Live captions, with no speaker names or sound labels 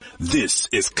This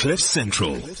is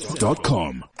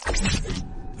CliffCentral.com.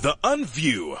 The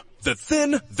Unview, the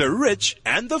thin, the rich,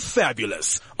 and the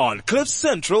fabulous on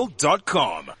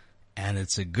CliffCentral.com. And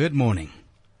it's a good morning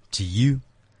to you,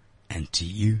 and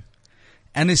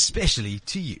especially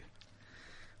to you.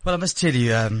 Well, I must tell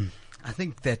you, I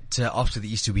think that after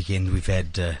the Easter weekend, we've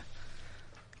had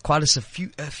quite a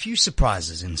few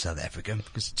surprises in South Africa,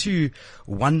 because two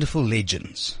wonderful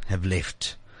legends have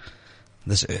left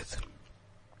this earth.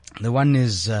 The one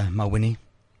is Ma Winnie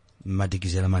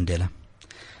Madikizela Mandela,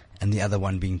 and the other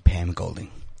one being Pam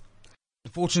Golding.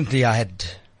 Fortunately, I had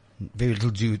very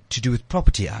little to do with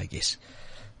property, I guess.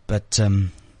 But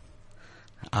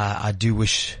I do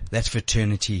wish that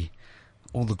fraternity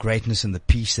all the greatness and the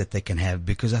peace that they can have,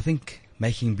 because I think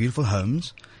making beautiful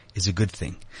homes is a good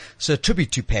thing. So a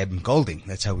tribute to Pam Golding,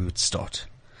 that's how we would start.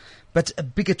 But a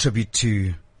bigger tribute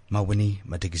to Ma Winnie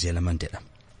Madikizela Mandela.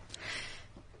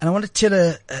 And I want to tell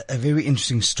a very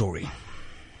interesting story.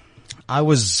 I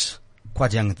was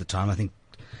quite young at the time, I think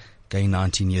going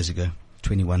 19 years ago,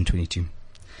 21, 22.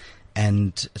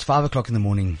 And at 5 o'clock in the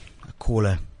morning, a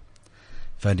caller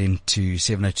phoned into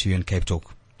 702 in Cape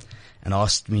Talk and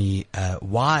asked me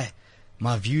why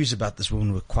my views about this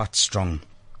woman were quite strong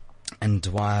and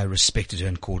why I respected her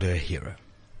and called her a hero.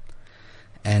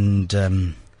 And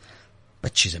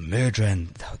but she's a murderer, and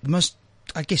the most,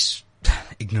 I guess,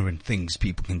 ignorant things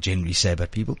people can generally say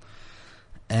about people.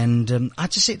 And I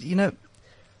just said, let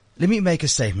me make a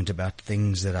statement about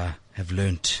things that I have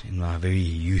learnt in my very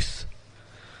youth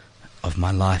of my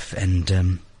life.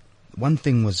 And one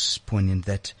thing was poignant,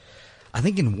 that I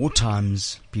think in war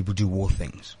times people do war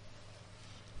things,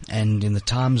 and in the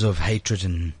times of hatred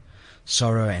and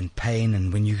sorrow and pain,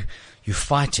 and when you're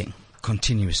fighting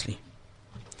continuously,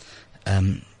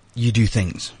 you do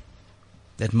things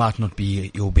that might not be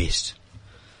your best.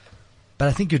 But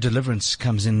I think your deliverance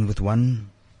comes in with one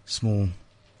small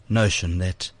notion,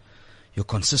 that your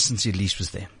consistency at least was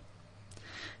there.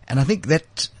 And I think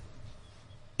that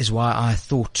is why I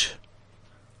thought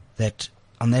that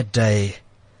on that day,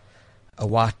 a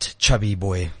white chubby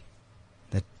boy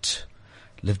that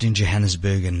lived in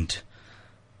Johannesburg and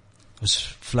was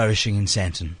flourishing in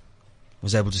Sandton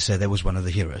was able to say that was one of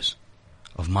the heroes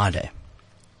of my day.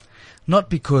 Not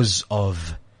because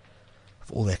of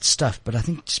all that stuff, but I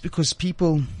think just because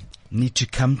people need to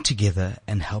come together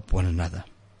and help one another.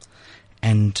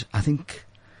 And I think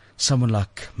someone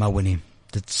like Ma Winnie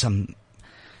did some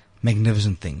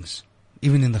magnificent things,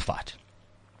 even in the fight,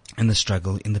 in the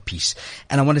struggle, in the peace.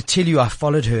 And I want to tell you, I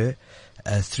followed her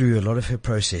through a lot of her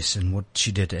process and what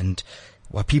she did, and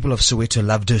why people of Soweto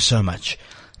loved her so much.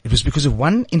 It was because of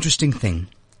one interesting thing.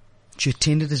 She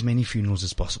attended as many funerals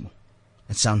as possible.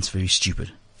 It sounds very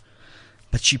stupid,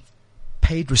 but she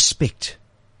paid respect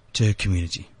to her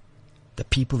community, the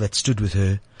people that stood with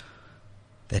her,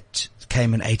 that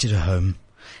came and ate at her home.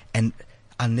 And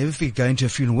I'll never forget going to a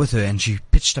funeral with her, and she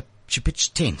pitched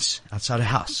tents outside her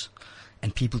house,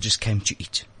 and people just came to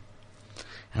eat.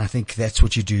 And I think that's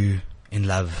what you do in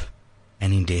love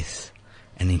and in death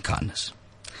and in kindness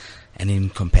and in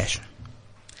compassion.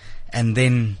 And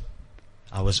then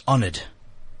I was honored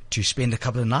to spend a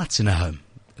couple of nights in her home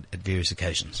at various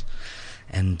occasions.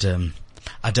 And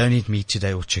I don't eat meat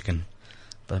today or chicken,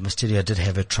 but I must tell you, I did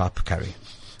have a tripe curry.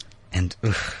 And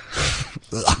and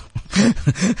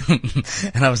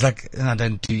I was like, I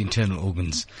don't do internal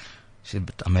organs. She said,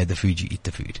 but I made the food, you eat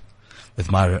the food with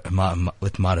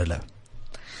Marilo.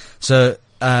 So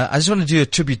I just want to do a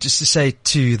tribute just to say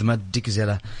to the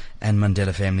Madikizela and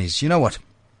Mandela families, you know what?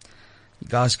 You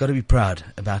guys got to be proud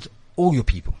about all your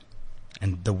people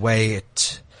and the way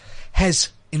it has,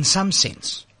 in some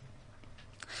sense,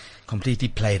 completely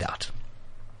played out.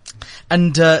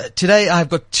 And today I've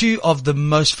got two of the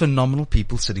most phenomenal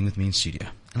people sitting with me in studio.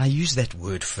 And I use that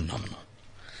word phenomenal.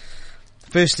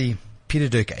 Firstly,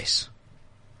 Pieter-Dirk Uys.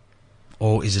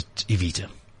 Or is it Evita?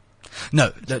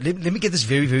 No, let me get this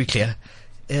very, very clear.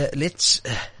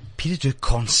 Pieter-Dirk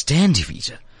can't stand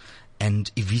Evita.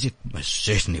 And Evita most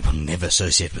certainly will never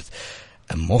associate with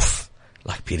a moth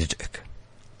like Pieter-Dirk.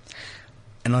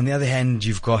 And on the other hand,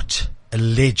 you've got a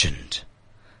legend,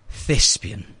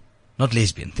 thespian, not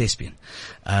lesbian, thespian,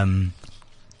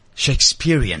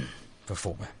 Shakespearean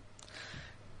performer.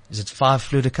 Is it 5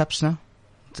 Fleur Cups now?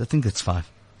 I think that's 5.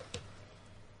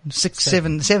 6,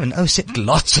 7. Oh,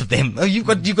 lots of them. Oh, you've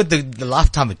got the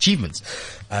lifetime achievements.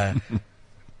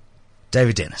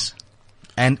 David Dennis.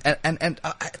 And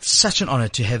it's such an honor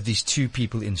to have these two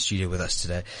people in studio with us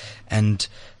today. And,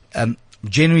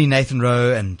 generally Nathan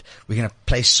Rowe, and we're going to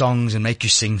play songs and make you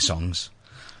sing songs.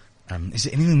 Is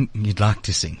there anything you'd like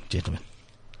to sing, gentlemen?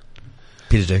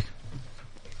 Pieter-Dirk?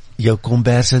 Jou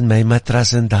kombers en my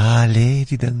matras en daar lê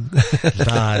die ding.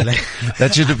 Dale.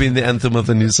 That should have been the anthem of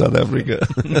the new South Africa.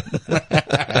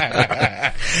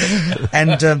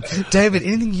 And David,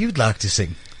 anything you'd like to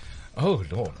sing? Oh,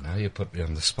 Lord, now you put me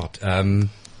on the spot. No,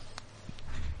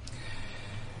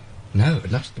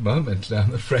 not at the moment,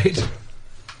 I'm afraid.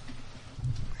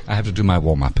 I have to do my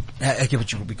warm-up. Okay,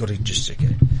 but we got to just,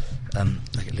 okay,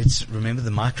 let's remember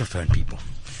the microphone, people.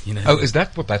 You know. Oh, is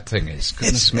that what that thing is?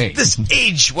 Goodness me. At this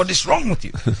age, what is wrong with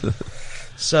you?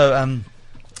 So, I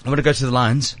want to go to the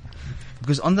lines,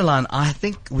 because on the line, I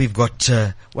think we've got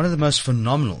one of the most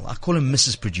phenomenal, I call him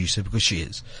Mrs. Producer because she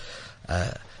is,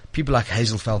 people like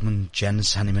Hazel Feldman,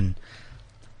 Janice Honeyman,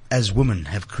 as women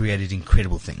have created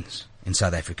incredible things in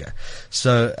South Africa.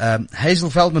 So, Hazel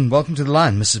Feldman, welcome to the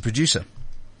line, Mrs. Producer.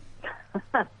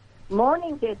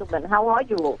 Morning, gentlemen. How are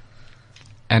you all?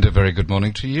 And a very good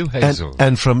morning to you, Hazel.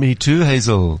 And from me too,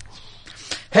 Hazel.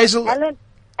 Hazel. Ellen,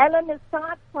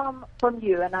 aside from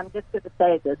you, and I'm just going to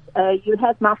say this, you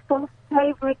have my four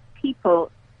favorite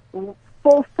people,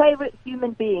 four favorite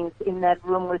human beings in that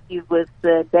room with you, with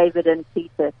David and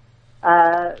Peter.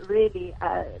 Really,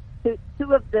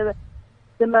 two of the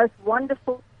most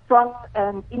wonderful, strong,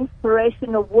 and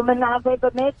inspirational women I've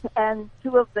ever met, and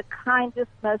two of the kindest,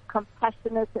 most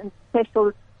compassionate, and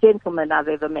special gentlemen I've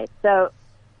ever met. So,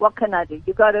 what can I do?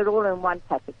 You got it all in one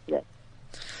package there.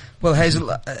 Well,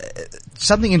 Hazel,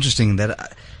 something interesting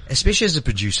that, especially as a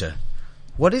producer,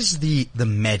 what is the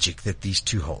magic that these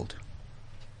two hold?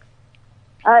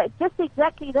 Just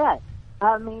exactly that.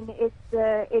 I mean, it's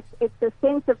a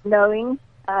sense of knowing.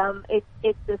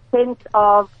 It's a sense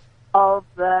of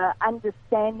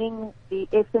understanding the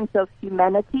essence of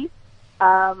humanity.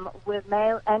 With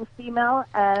male and female,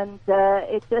 and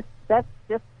that's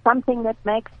just something that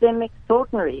makes them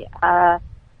extraordinary, and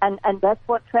that's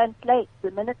what translates.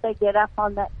 The minute they get up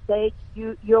on that stage,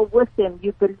 you're with them,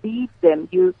 you believe them,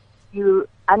 you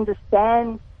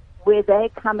understand where they're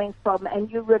coming from,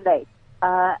 and you relate,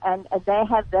 and they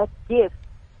have that gift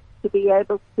to be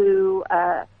able to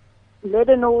let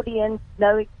an audience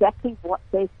know exactly what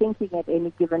they're thinking at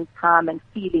any given time and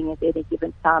feeling at any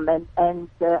given time. And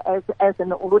as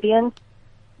an audience,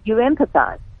 you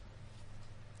empathize.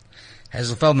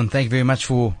 Hazel Feldman, thank you very much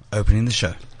for opening the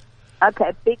show.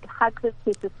 Okay, big hugs and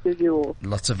kisses to you all.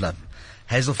 Lots of love.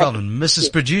 Hazel Feldman,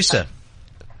 Mrs. Producer.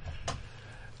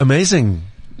 Amazing.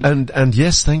 And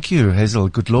yes, thank you, Hazel.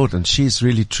 Good Lord. And she's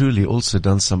really, truly also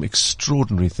done some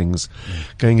extraordinary things,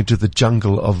 going into the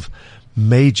jungle of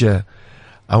major,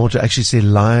 I want to actually say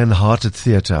lion-hearted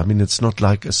theatre. I mean, it's not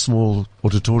like a small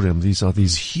auditorium. These are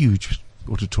these huge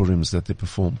auditoriums that they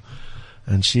perform.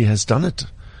 And she has done it.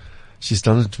 She's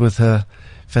done it with her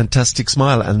fantastic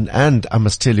smile. And I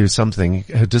must tell you something,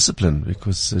 her discipline,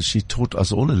 because she taught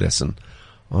us all a lesson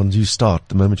on the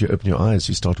moment you open your eyes,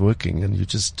 you start working and you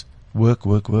just work.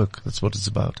 That's what it's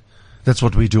about. That's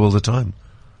what we do all the time.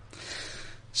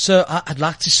 So I'd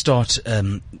like to start,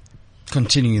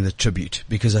 continuing the tribute,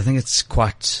 because I think it's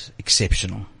quite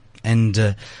exceptional.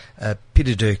 And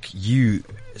Pieter-Dirk, you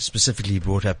specifically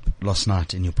brought up last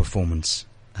night in your performance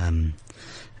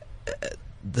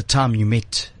the time you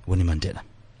met Winnie Mandela.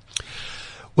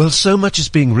 Well, so much is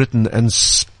being written and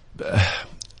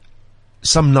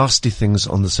some nasty things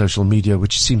on the social media,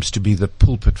 which seems to be the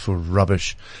pulpit for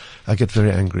rubbish. I get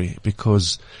very angry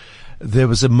because there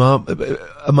was among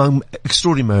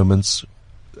extraordinary moments.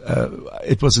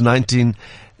 It was in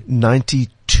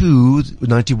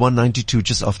 1991, 92,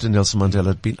 just after Nelson Mandela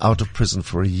had been out of prison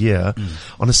for a year.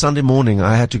 On a Sunday morning,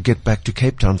 I had to get back to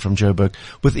Cape Town from Joburg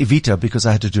with Evita because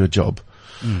I had to do a job.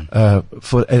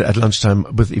 At lunchtime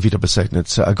with Evita Besegnet.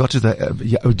 So I got to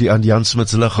the Jan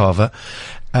Smith's Lughaven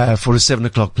for a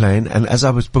 7:00 plane, and as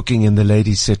I was booking in, the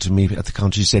lady said to me at the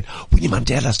counter, she said, Winnie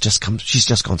Mandela's just come, she's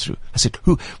just gone through. I said,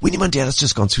 who? Winnie Mandela's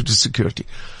just gone through to security.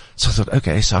 So I thought,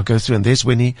 okay, so I'll go through, and there's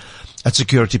Winnie at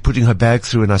security putting her bag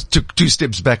through, and I took 2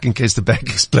 steps back in case the bag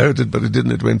exploded, but it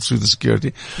didn't. It went through the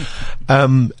security,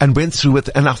 and went through it.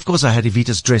 And of course I had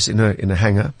Evita's dress in a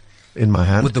hanger in my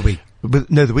hand. With the wig?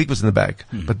 No, the wig was in the bag,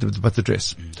 but the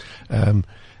dress. And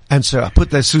so I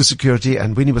put those through security,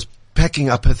 and Winnie was packing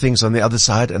up her things on the other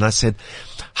side, and I said,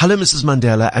 hello, Mrs.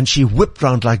 Mandela, and she whipped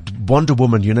round like Wonder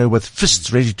Woman, with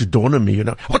fists ready to dawn on me,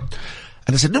 What?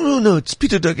 And I said, no, it's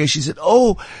Pieter-Dirk Uys. She said,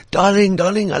 oh, darling,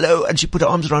 hello. And she put her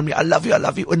arms around me. I love you.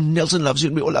 And Nelson loves you,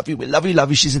 and we all love you. We love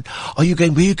you. She said, where are you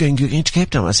going? You're going to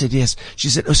Cape Town. I said, yes. She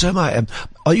said, oh, so am I.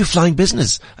 Are you flying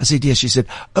business? I said, yes. She said,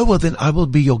 oh, well, then I will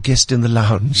be your guest in the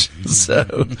lounge.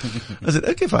 So I said,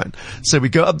 okay, fine. So we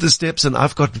go up the steps, and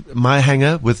I've got my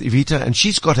hanger with Evita, and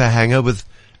she's got her hanger with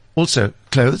Also,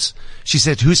 clothes. She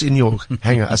said, who's in your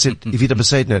hanger? I said, Evita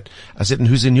Besaidnet. I said, and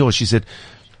who's in yours? She said,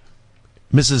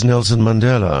 Mrs. Nelson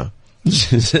Mandela.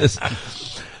 She says,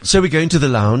 so we go into the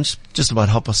lounge, just about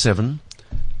 7:30.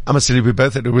 I must tell you, we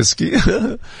both had a whiskey.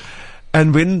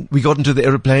 And when we got into the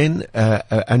aeroplane,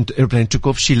 and the aeroplane took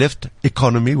off, she left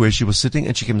economy where she was sitting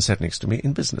and she came and sat next to me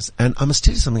in business. And I must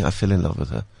tell you something, I fell in love with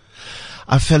her.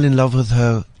 I fell in love with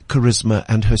her charisma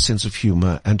and her sense of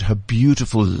humor and her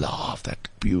beautiful laugh, that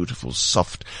beautiful,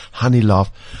 soft, honey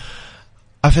laugh.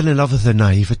 I fell in love with her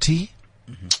naivety.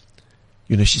 Mm-hmm.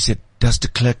 You know, she said, does de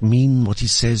Klerk mean what he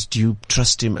says? Do you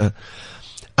trust him?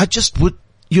 I just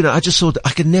thought I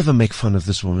could never make fun of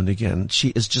this woman again. She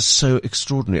is just so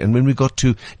extraordinary. And when we got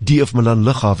to D.F. Milan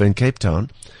Lughaven in Cape Town,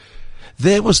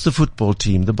 there was the football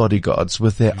team, the bodyguards,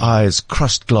 with their eyes,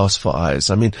 crushed glass for eyes.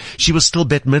 I mean, she was still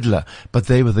Bette Midler, but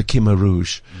they were the Khmer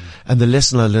Rouge. And the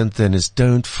lesson I learned then is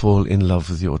don't fall in love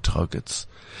with your targets.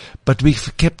 But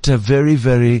we've kept a very,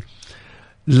 very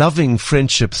loving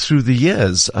friendship through the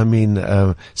years. I mean,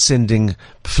 sending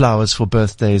flowers for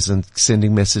birthdays and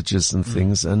sending messages and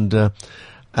things. And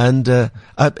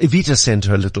Evita sent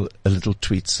her a little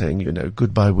tweet saying, you know,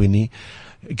 goodbye, Winnie.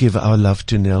 Give our love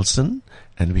to Nelson,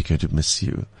 and we're going to miss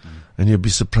you. And you'll be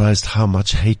surprised how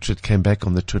much hatred came back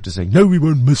on the Twitter saying, no, we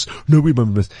won't miss. No, we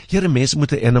won't miss. Here, mense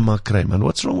moet 'n ene maak kry, man.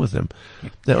 What's wrong with them?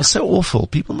 They are so awful.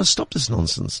 People must stop this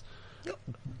nonsense.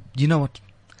 You know what?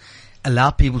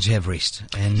 Allow people to have rest.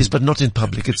 And yes, but not in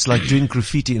public. It's like doing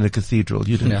graffiti in a cathedral.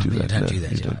 You don't do that. Don't do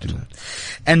that. You don't do that.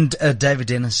 And David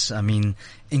Dennis, I mean,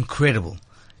 incredible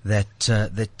that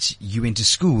you went to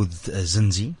school with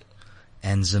Zinzi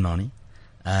and Zenani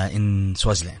in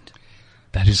Swaziland.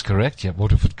 That is correct. Yeah,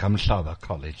 Waterford Kamhlaba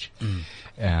College.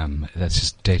 That's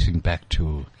just dating back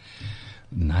to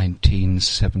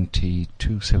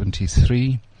 1972,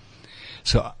 73.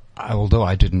 So, although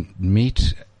I didn't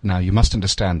meet. Now, you must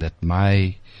understand that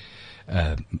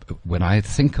when I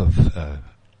think of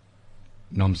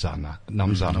Nomzana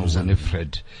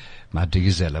Winifred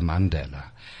Madikizela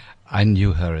Mandela, I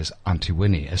knew her as Auntie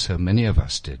Winnie, as so many of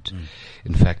us did.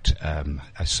 In fact,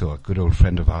 I saw a good old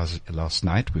friend of ours last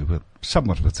night. We were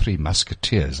somewhat of a three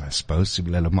musketeers, I suppose,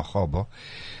 Sibulela Makgobo,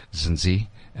 Zinzi,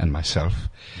 and myself.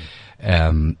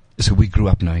 So we grew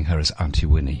up knowing her as Auntie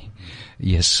Winnie.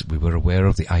 Yes, we were aware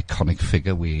of the iconic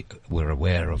figure. We were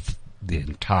aware of the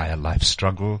entire life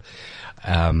struggle.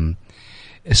 When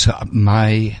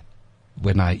I,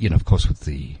 of course, with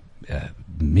the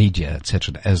media,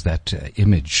 etc., as that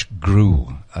image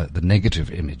grew, the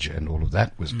negative image and all of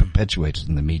that was perpetuated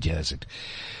in the media as it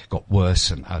got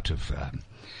worse and out of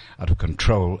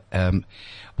control.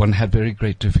 One had very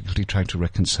great difficulty trying to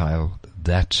reconcile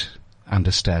that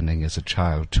understanding as a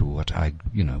child to what I,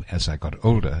 as I got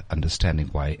older, understanding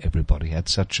why everybody had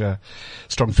such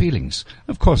strong feelings.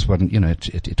 Of course, when,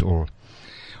 it all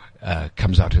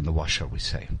comes out in the wash, shall we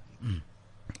say.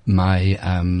 My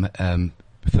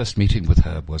first meeting with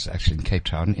her was actually in Cape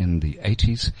Town in the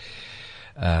 80s.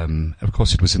 Of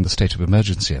course, it was in the state of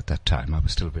emergency at that time. I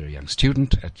was still a very young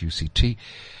student at UCT,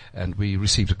 and we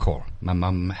received a call. My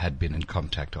mum had been in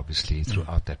contact, obviously,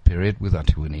 throughout that period with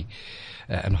Auntie Winnie,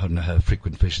 and on her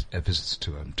frequent visits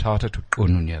to Mthatha, to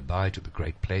Unu nearby, to the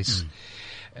great place.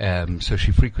 So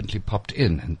she frequently popped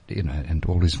in and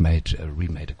always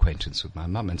remade acquaintance with my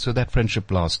mum. And so that friendship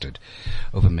lasted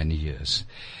over many years.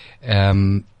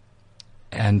 And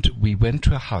we went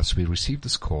to a house. We received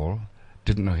this call,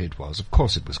 didn't know who it was. Of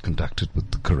course, it was conducted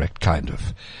with the correct kind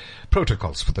of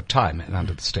protocols for the time and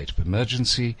under the state of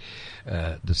emergency,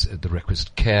 the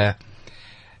requisite care.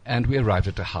 And we arrived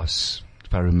at a house.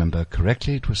 If I remember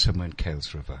correctly, it was somewhere in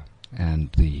Kales River. And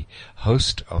the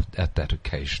host at that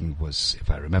occasion was,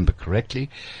 if I remember correctly,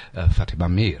 Fatima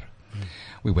Mir.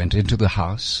 We went into the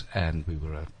house and we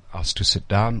were asked to sit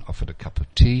down, offered a cup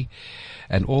of tea,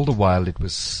 and all the while it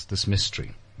was this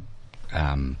mystery.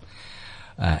 And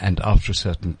after a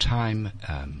certain time,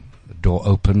 the door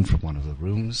opened from one of the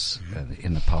rooms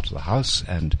in the part of the house,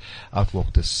 and out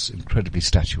walked this incredibly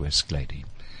statuesque lady,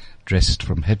 dressed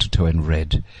from head to toe in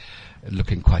red,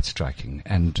 looking quite striking,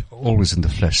 and always in the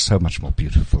flesh, so much more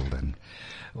beautiful than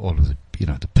all of the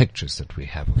pictures that we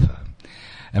have of her.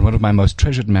 And one of my most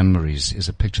treasured memories is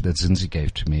a picture that Zinzi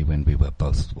gave to me when we were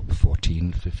both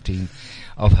 14, 15,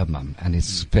 of her mum. And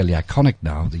it's fairly iconic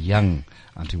now, the young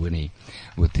Auntie Winnie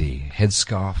with the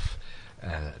headscarf,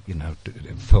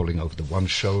 folding over the one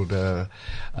shoulder,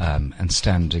 and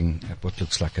standing at what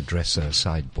looks like a dresser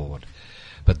sideboard.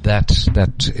 But that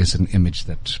is an image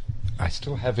that I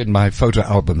still have in my photo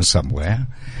album somewhere,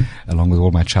 along with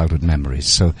all my childhood memories.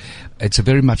 So it's a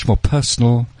very much more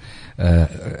personal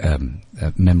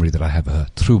memory that I have of her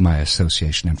through my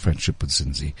association and friendship with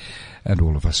Zinzi and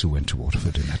all of us who went to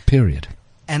Waterford in that period.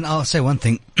 And I'll say one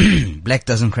thing, black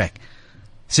doesn't crack.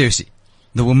 Seriously,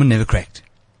 the woman never cracked.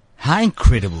 How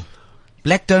incredible.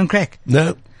 Black don't crack.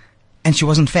 No. And she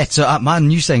wasn't fat. So my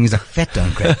new saying is like, fat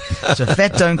don't crack. So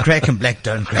fat don't crack and black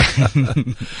don't crack.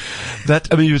 You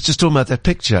were just talking about that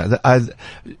picture.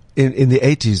 In the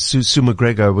 80s, Sue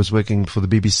McGregor was working for the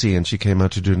BBC and she came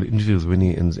out to do an interview with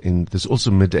Winnie in this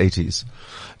also mid-80s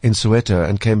in Soweto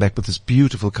and came back with this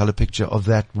beautiful color picture of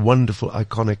that wonderful,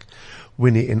 iconic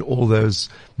Winnie in all those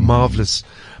marvelous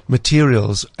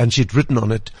materials. And she'd written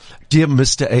on it, "Dear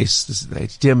Mr. Ace," this is the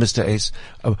 80s, "Dear Mr. Ace,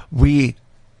 we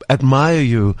admire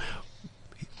you.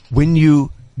 When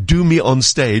you do me on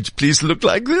stage, please look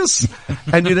like this."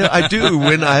 And I do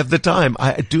when I have the time.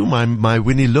 I do my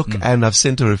Winnie look, and I've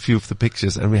sent her a few of the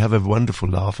pictures, and we have a wonderful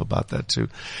laugh about that too.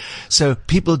 So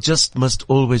people just must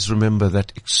always remember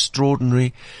that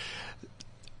extraordinary,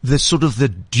 the sort of the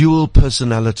dual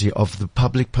personality of the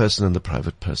public person and the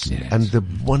private person, yes, and the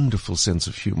wonderful sense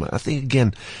of humor. I think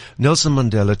again, Nelson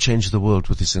Mandela changed the world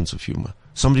with his sense of humor.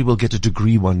 Somebody will get a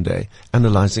degree one day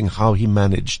analyzing how he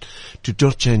managed to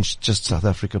not change just South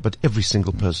Africa, but every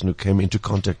single person who came into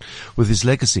contact with his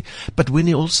legacy. But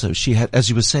Winnie also, she had, as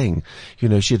you were saying, she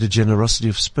had a generosity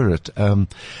of spirit. And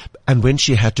when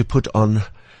she had to put on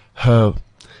her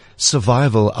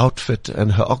survival outfit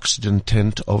and her oxygen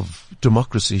tent of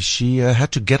democracy, she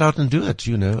had to get out and do it,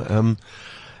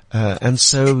 and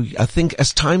so I think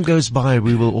as time goes by,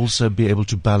 we will also be able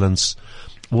to balance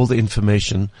all the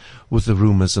information with the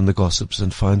rumors and the gossips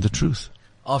and find the truth.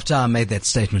 After I made that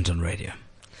statement on radio,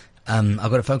 I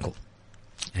got a phone call,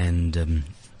 and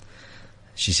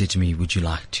she said to me, "Would you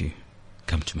like to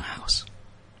come to my house?"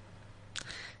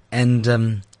 And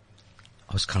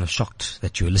I was kind of shocked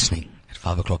that you were listening at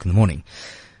 5 o'clock in the morning.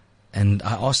 And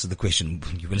I asked her the question,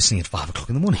 "You were listening at 5 o'clock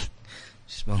in the morning?"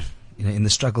 She said, "Well, in the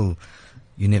struggle,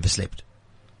 you never slept.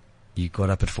 You got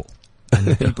up at 4.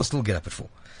 And people still get up at 4.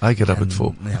 I get up at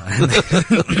 4.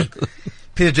 Yeah,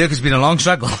 Pieter-Dirk has been a long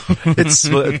struggle. It's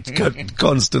a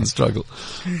constant struggle.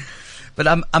 But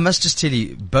I must just tell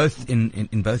you, both in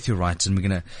both your rights, and we're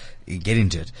going to get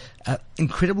into it,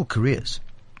 incredible careers.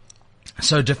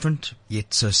 So different,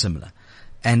 yet so similar.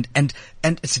 And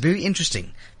it's very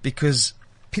interesting because,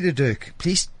 Pieter-Dirk,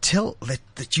 please tell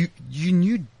that you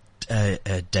knew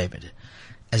David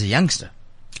as a youngster.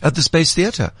 At the Space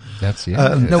Theatre. That's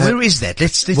Now, where is that?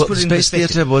 Let's put it in perspective. Space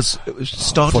Theatre was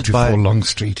started 44 by Long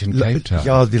Street in Cape Town.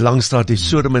 Ja, die Langstraat, die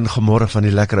Sodom en Gomorra van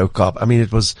die lekker ou Kaap. I mean,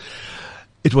 it was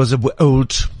an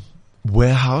old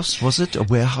warehouse, was it? A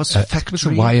warehouse factory? It was a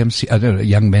YMC, I don't know,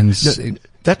 young men's. No,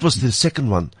 that was the second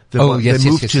one. Yes, they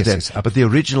moved to yes. that. But the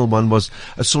original one was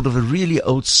a sort of a really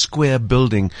old square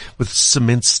building with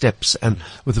cement steps and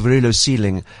with a very low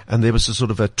ceiling. And there was a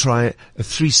sort of a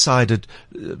three-sided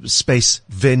space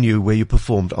venue where you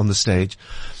performed on the stage.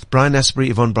 Brian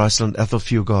Asbury, Yvonne Bryceland, Ethel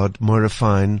Fugard, Moira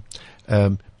Fine,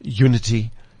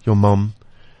 Unity, your mom,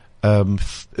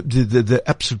 the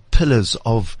absolute pillars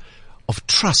of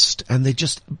trust, and they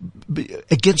just,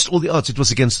 against all the odds, it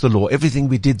was against the law. Everything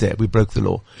we did there, we broke the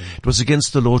law. It was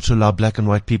against the law to allow black and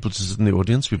white people to sit in the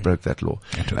audience, we broke that law.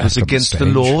 It was against the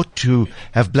law to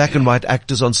have black and white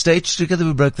actors on stage together,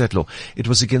 we broke that law. It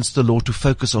was against the law to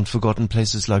focus on forgotten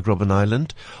places like Robben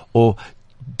Island, or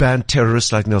ban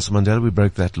terrorists like Nelson Mandela, we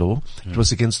broke that law. It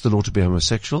was against the law to be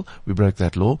homosexual, we broke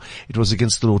that law. It was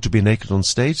against the law to be naked on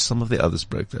stage, some of the others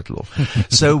broke that law.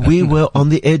 So we were on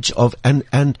the edge of,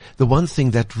 and the one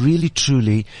thing that really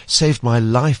truly saved my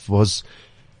life was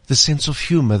the sense of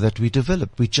humor that we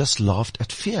developed. We just laughed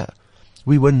at fear.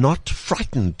 We were not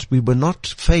frightened. We were not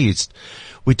fazed.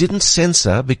 We didn't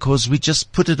censor because we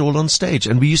just put it all on stage.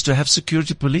 And we used to have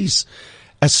security police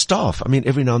as staff. I mean,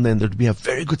 every now and then there'd be a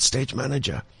very good stage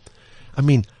manager. I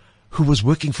mean, who was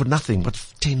working for nothing but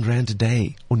 10 rand a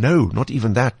day. Or no, not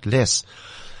even that, less.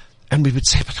 And we would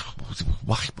say, but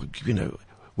why,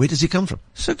 where does he come from?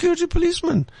 Security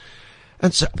policeman.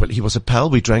 And so, well, he was a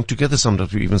pal. We drank together.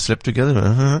 Sometimes we even slept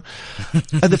together.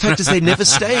 And the fact is they never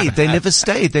stayed.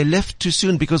 They left too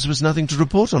soon because there was nothing to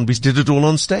report on. We did it all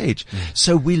on stage.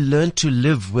 So we learned to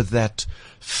live with that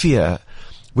fear,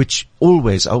 which I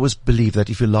always believe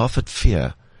that if you laugh at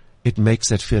fear, it makes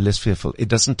that fear less fearful. It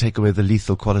doesn't take away the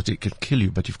lethal quality. It can kill you,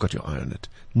 but you've got your eye on it.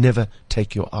 Never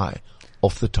take your eye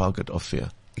off the target of fear.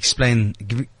 Explain,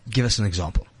 give us an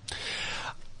example.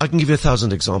 I can give you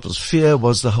 1,000 examples. Fear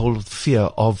was the whole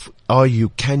fear of,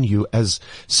 can you, as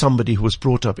somebody who was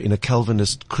brought up in a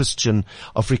Calvinist Christian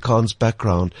Afrikaans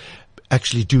background,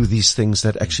 actually do these things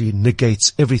that actually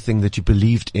negates everything that you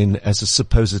believed in as a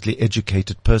supposedly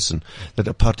educated person, that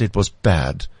apartheid was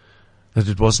bad, that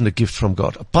it wasn't a gift from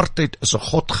God. Apartheid is a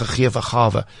God gegeven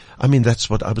gave. I mean, that's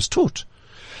what I was taught.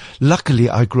 Luckily,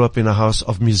 I grew up in a house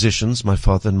of musicians, my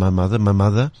father and my mother. My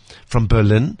mother from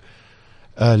Berlin,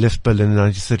 left Berlin in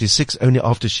 1936. Only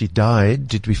after she died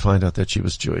did we find out that she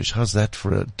was Jewish. How's that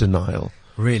for a denial?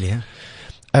 Really, huh?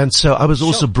 And so I was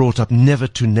also brought up never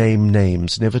to name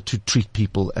names, never to treat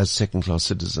people as second-class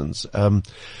citizens.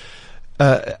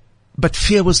 But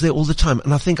fear was there all the time.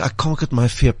 And I think I conquered my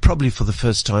fear probably for the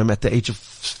first time at the age of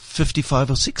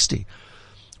 55 or 60,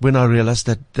 when I realized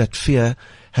that fear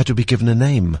had to be given a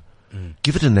name.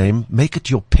 Give it a name, make it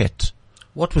your pet.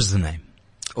 What was the name?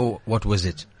 Or what was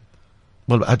it?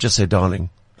 Well, I'd just say darling.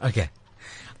 Okay.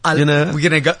 You know, we're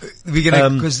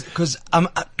gonna, cause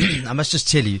I must just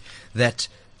tell you that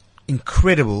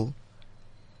incredible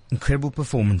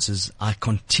performances I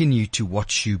continue to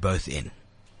watch you both in.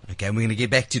 Okay, we're going to get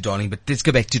back to darling, but let's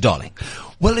go back to darling.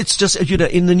 Well, it's just,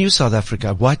 in the new South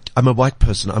Africa, I'm a white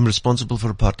person. I'm responsible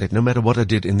for apartheid. No matter what I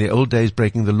did in the old days,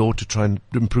 breaking the law to try and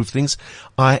improve things,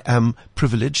 I am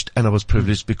privileged, and I was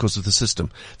privileged because of the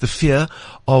system. The fear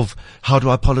of, how do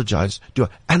I apologize?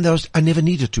 I never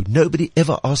needed to. Nobody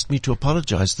ever asked me to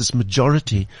apologize. This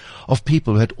majority of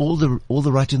people who had all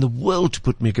the right in the world to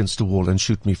put me against the wall and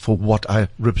shoot me for what I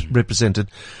represented,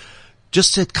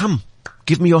 just said, come.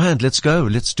 Give me your hand. Let's go.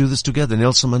 Let's do this together.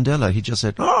 Nelson Mandela, he just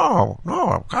said, no,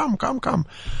 come.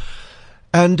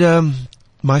 And,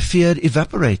 my fear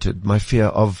evaporated. My fear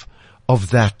of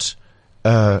that,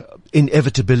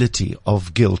 inevitability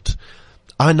of guilt.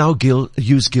 I now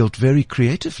use guilt very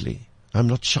creatively. I'm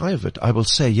not shy of it. I will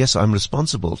say, yes, I'm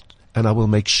responsible, and I will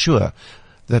make sure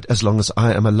that as long as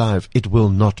I am alive, it will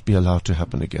not be allowed to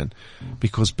happen again,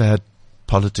 because bad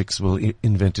politics will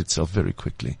invent itself very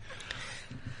quickly.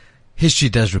 History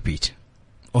does repeat.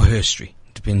 Or herstory.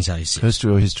 Depends how you see it.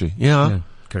 Herstory or history. Yeah.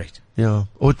 Correct. Yeah.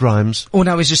 Or it rhymes. Or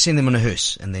now we just send them on a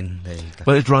hearse and then they...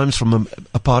 Well, it rhymes from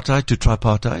apartheid to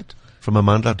tripartite, from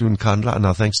Amandla to Nkandla, and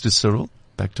now thanks to Cyril,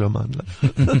 back to Amandla.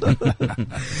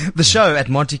 The show at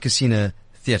Monte Casino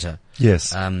Theatre.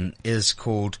 Yes. Is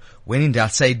called When in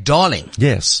Doubt, Say Darling.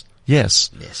 Yes.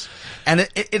 And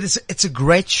it's a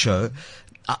great show.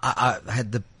 I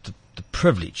had the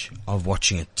privilege of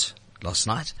watching it last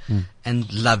night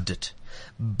and loved it.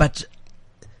 But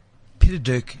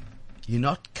Pieter-Dirk, you're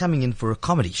not coming in for a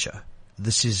comedy show.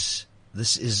 This is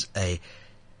a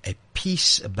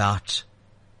piece about,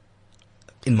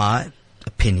 in my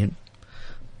opinion,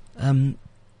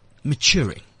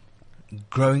 maturing,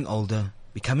 growing older,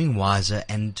 becoming wiser,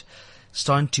 and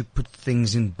starting to put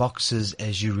things in boxes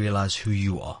as you realize who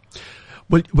you are.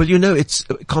 Well,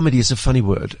 comedy is a funny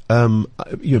word.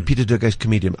 Pieter-Dirk is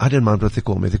comedian. I don't mind what they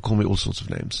call me. They call me all sorts of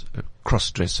names.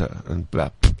 Cross-dresser and blah.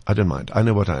 I don't mind. I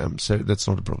know what I am, so that's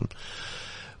not a problem.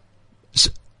 So,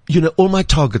 all my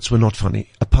targets were not funny.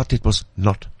 Apartheid was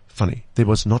not funny. There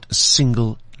was not a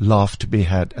single laugh to be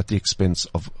had at the expense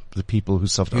of the people who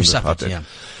suffered under apartheid. Yeah.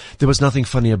 There was nothing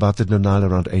funny about the denial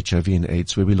around HIV and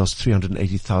AIDS, where we lost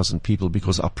 380,000 people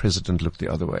because our president looked the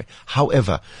other way.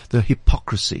 However, the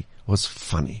hypocrisy was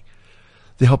funny.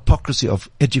 The hypocrisy of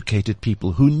educated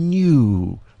people who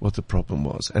knew what the problem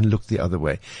was and looked the other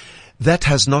way. That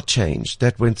has not changed.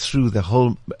 That went through the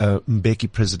whole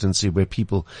Mbeki presidency, where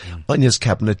people in his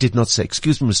cabinet did not say,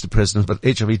 excuse me, Mr. President, but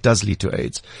HIV does lead to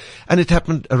AIDS. And it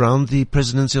happened around the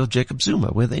presidency of Jacob Zuma,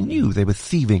 where they knew they were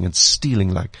thieving and stealing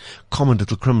like common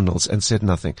little criminals and said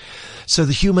nothing. So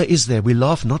the humor is there. We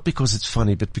laugh not because it's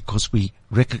funny, but because we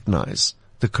recognize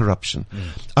the corruption.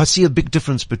 I see a big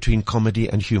difference between comedy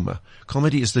and humor.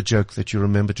 Comedy is the joke that you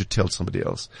remember to tell somebody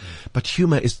else. But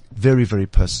humor is very, very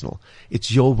personal. It's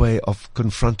your way of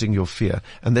confronting your fear.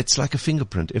 And that's like a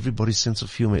fingerprint. Everybody's sense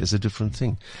of humor is a different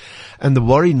thing. And the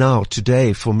worry now,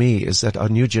 today, for me, is that our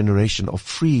new generation of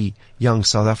free young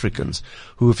South Africans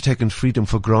who have taken freedom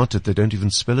for granted, they don't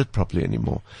even spell it properly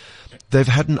anymore. They've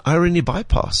had an irony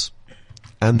bypass.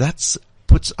 And that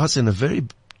puts us in a very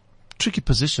tricky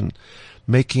position,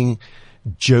 making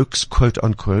jokes, quote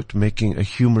unquote, making a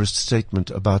humorous statement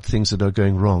about things that are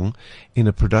going wrong in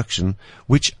a production,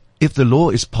 which, if the law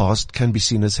is passed, can be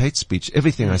seen as hate speech.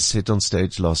 Everything I said on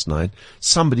stage last night,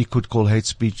 somebody could call hate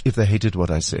speech if they hated what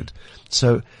I said.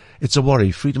 So it's a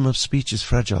worry. Freedom of speech is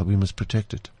fragile. We must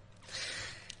protect it.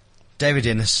 David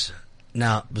Ennis,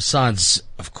 now, besides,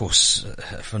 of course,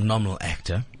 a phenomenal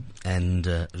actor, and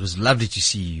it was lovely to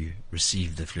see you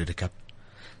receive the Fleur de Cup.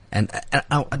 And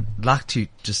I'd like to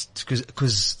just,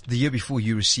 because the year before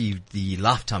you received the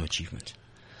Lifetime Achievement.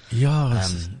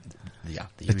 Yes.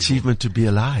 the achievement to be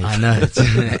alive. I know.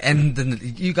 And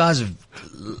you guys have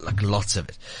like lots of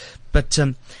it. But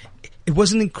it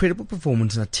was an incredible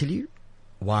performance, and I'll tell you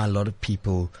why a lot of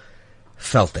people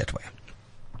felt that way.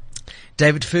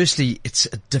 David, firstly, it's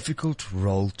a difficult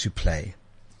role to play.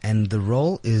 And the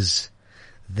role is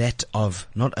that of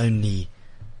not only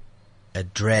a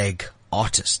drag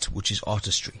artist, which is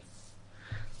artistry,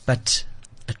 but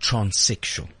a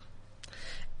transsexual.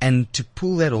 And to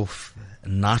pull that off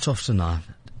night after night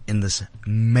in this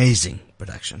amazing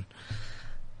production,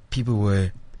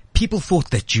 people thought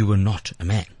that you were not a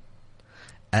man.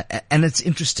 And it's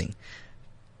interesting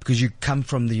because you come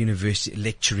from the university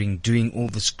lecturing, doing all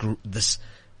this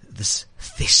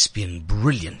thespian,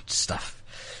 brilliant stuff,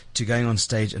 to going on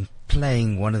stage and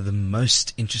playing one of the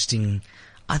most interesting,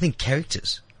 I think,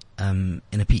 characters in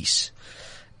a piece,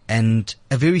 and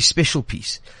a very special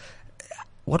piece.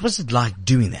 What was it like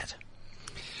doing that?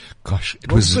 Gosh,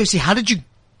 Firstly, how did you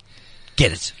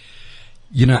get it?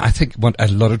 I think a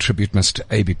lot of tribute must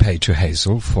be paid to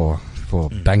Hazel for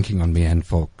banking on me and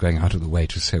for going out of the way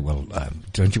to say, well,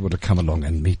 don't you want to come along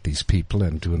and meet these people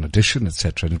and do an audition,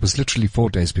 etc. And it was literally 4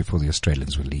 days before the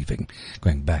Australians were leaving,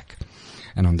 going back.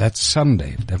 And on that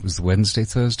Sunday, that was the Wednesday,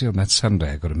 Thursday, on that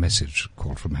Sunday, I got a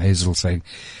call from Hazel saying,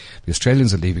 the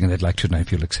Australians are leaving and they'd like to know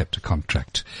if you'll accept a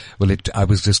contract. Well, I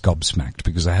was just gobsmacked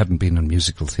because I hadn't been on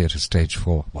musical theatre stage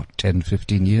for, 10,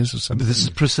 15 years or something? This is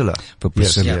Priscilla. For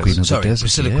Priscilla, yes. Queen of the Desert.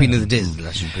 Priscilla, Queen of the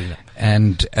Desert.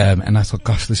 And I thought,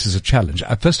 gosh, this is a challenge.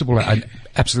 First of all, I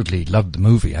absolutely loved the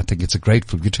movie. I think it's a great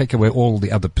film. You take away all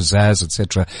the other pizzazz,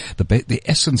 etc. The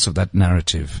essence of that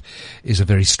narrative is a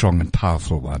very strong and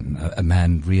powerful one. A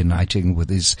man reuniting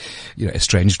with his,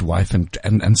 estranged wife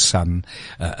and son,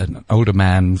 an older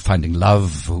man finding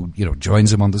love who,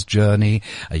 joins him on this journey,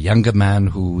 a younger man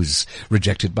who is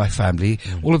rejected by family,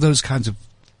 all of those kinds of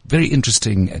very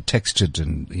interesting, textured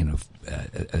and,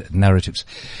 narratives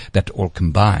that all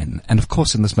combine. And of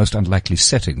course, in this most unlikely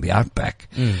setting, the outback,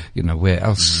 where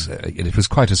else, it was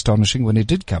quite astonishing when it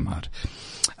did come out.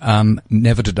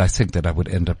 Never did I think that I would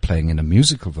end up playing in a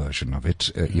musical version of it,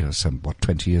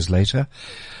 20 years later.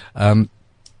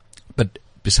 But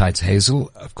besides Hazel,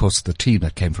 of course, the team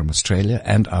that came from Australia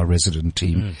and our resident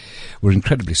team were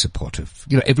incredibly supportive.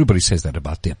 Everybody says that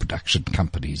about their production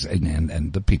companies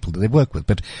and the people that they work with.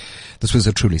 But this was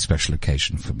a truly special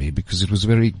occasion for me because it was a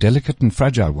very delicate and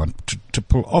fragile one to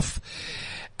pull off.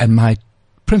 And my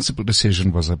principal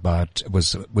decision was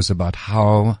about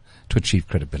how to achieve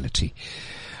credibility,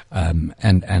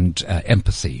 and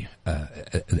empathy,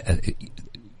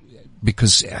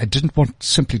 because I didn't want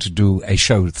simply to do a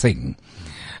show thing.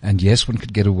 And yes, one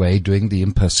could get away doing the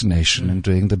impersonation and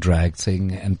doing the drag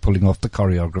thing and pulling off the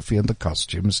choreography and the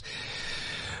costumes.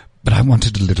 But I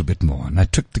wanted a little bit more. And I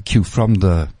took the cue from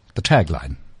the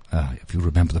tagline. If you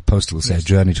remember, the poster will say, yes, "A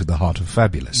journey to the heart of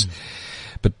fabulous."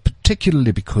 But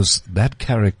particularly because that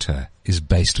character is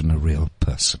based on a real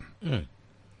person.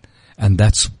 And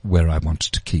that's where I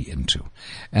wanted to key into.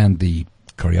 And the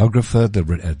choreographer,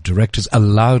 the directors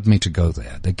allowed me to go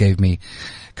there. They gave me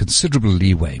considerable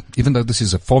leeway. Even though this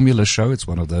is a formula show, it's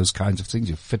one of those kinds of things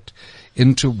you fit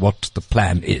into what the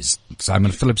plan is.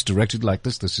 Simon Phillips directed like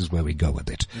this is where we go with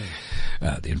it.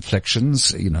 The inflections,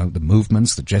 the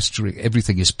movements, the gesturing,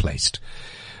 everything is placed.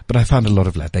 But I found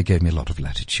they gave me a lot of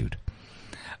latitude.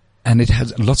 And it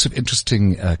has lots of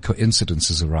interesting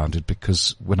coincidences around it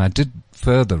because when I did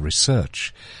further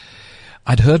research,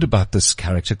 I'd heard about this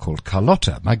character called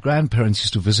Carlotta. My grandparents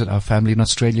used to visit our family in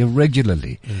Australia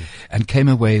regularly and came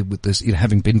away with this,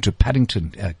 having been to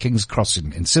Paddington, King's Cross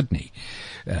in Sydney,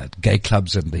 gay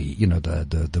clubs and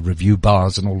the review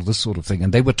bars and all of this sort of thing.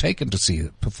 And they were taken to see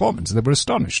the performance. They were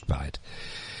astonished by it.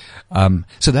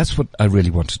 So that's what I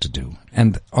really wanted to do.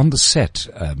 And on the set,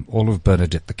 all of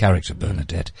Bernadette, the character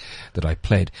Bernadette that I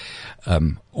played,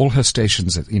 all her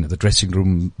stations, the dressing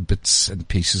room bits and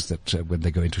pieces that when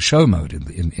they go into show mode in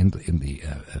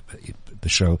the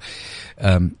show,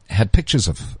 had pictures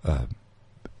of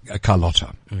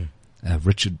Carlotta,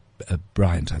 Richard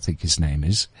Bryant, I think his name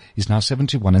is. He's now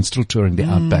 71 and still touring the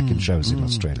Outback in shows in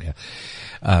Australia.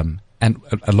 And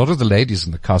a lot of the ladies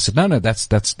in the cast said, no,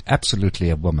 that's absolutely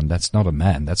a woman. That's not a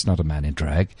man. That's not a man in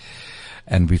drag.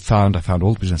 And I found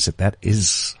all the people and said, that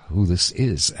is who this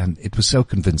is. And it was so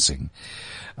convincing.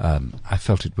 I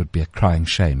felt it would be a crying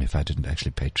shame if I didn't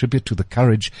actually pay tribute to the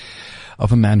courage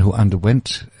of a man who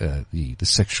underwent, the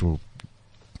sexual,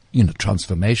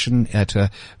 transformation at a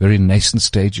very nascent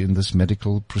stage in this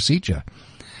medical procedure,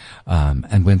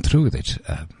 and went through with it.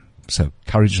 So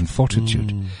courage and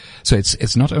fortitude. So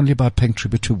it's not only about paying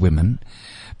tribute to women,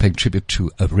 paying tribute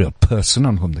to a real person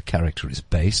on whom the character is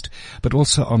based, but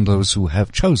also on those who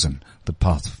have chosen the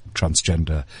path of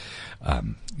transgender.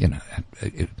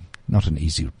 Not an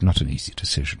easy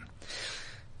decision.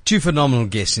 Two phenomenal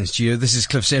guests in studio. This is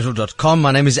cliffcentral.com.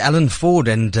 My name is Alan Ford,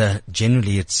 and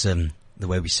generally it's the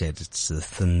way we say it, it's the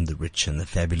thin, the rich, and the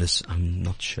fabulous. I'm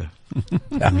not sure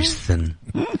who's thin,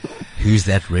 who's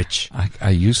that rich.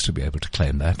 I used to be able to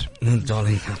claim that,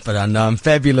 darling, but I know I'm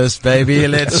fabulous, baby.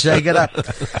 Let's shake it up.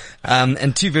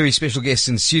 And two very special guests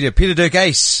in studio: Pieter-Dirk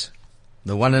Uys,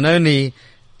 the one and only,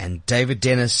 and David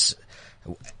Dennis.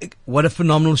 What a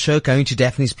phenomenal show, going to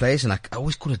Daphne's place, and I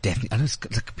always call it Daphne. I know it's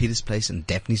like Peter's place and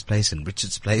Daphne's place and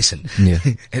Richard's place, and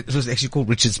it was actually called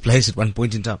Richard's place at one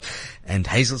point in time, and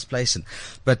Hazel's place,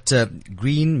 but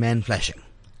Green Man Flashing,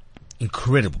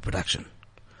 incredible production.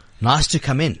 Nice to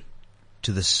come in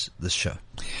to this show.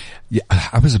 Yeah,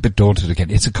 I was a bit daunted again.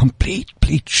 It's a complete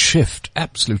shift,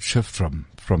 absolute shift from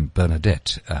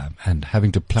Bernadette, and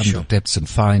having to plumb the depths and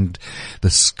find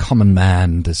this common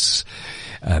man,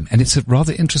 and it's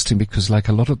rather interesting because, like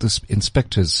a lot of the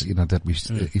inspectors, that we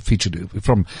featured,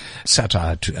 from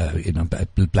satire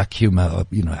to, black humor,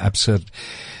 absurd,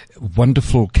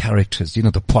 wonderful characters, the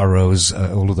Poirots,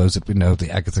 all of those that we know,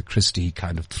 the Agatha Christie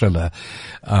kind of thriller,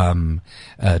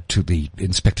 to the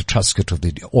Inspector Truscott of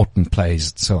the Orton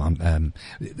plays and so on,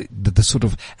 the sort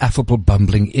of affable,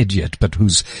 bumbling idiot, but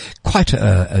who's quite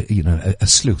a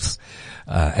sleuth,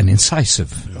 and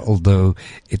incisive, although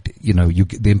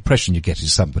the impression you get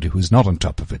is somebody who's not on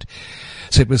top of it.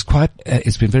 So it was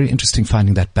it's been very interesting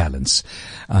finding that balance,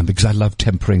 because I love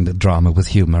tempering the drama with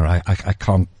humor. I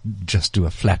can't just do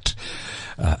a flat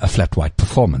white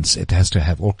performance. It has to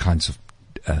have all kinds of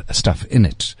stuff in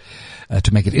it,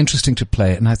 to make it interesting to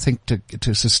play, and I think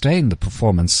to sustain the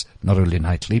performance not only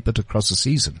nightly but across the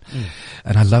season.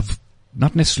 And I love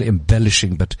not necessarily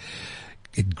embellishing, but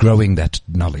growing that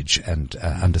knowledge and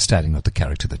understanding of the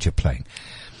character that you're playing.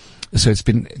 So it's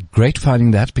been great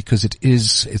finding that, because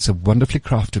it's a wonderfully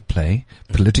crafted play,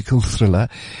 political thriller,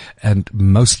 and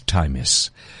most timeless.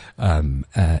 Fine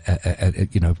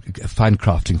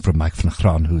crafting from Mike van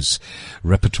Graan, whose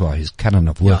repertoire, his canon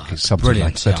of work is something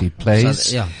like 30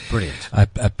 plays. Brilliant. I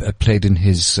played in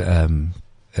his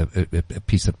a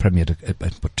piece that premiered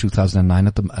at 2009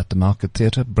 at the Market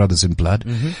Theatre, Brothers in Blood.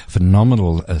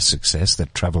 Phenomenal success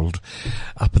that travelled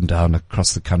up and down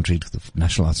across the country to the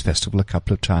National Arts Festival a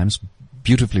couple of times.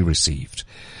 Beautifully received.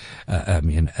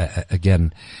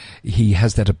 Again, he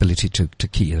has that ability to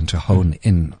key and to hone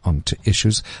in onto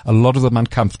issues. A lot of them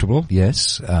uncomfortable,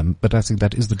 yes, but I think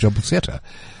that is the job of theatre.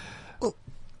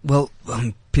 Well,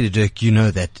 Pieter-Dirk,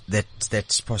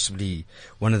 that's possibly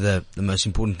one of the most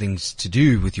important things to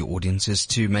do with your audience, is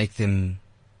to make them,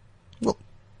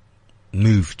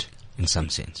 moved in some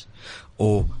sense,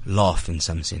 or laugh in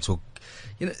some sense, or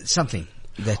something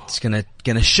that's gonna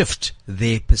shift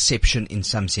their perception in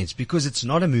some sense, because it's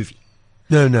not a movie.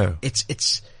 No.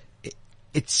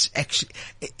 It's actually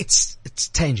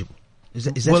tangible. Is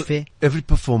that fair? Every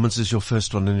performance is your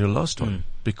first one and your last one,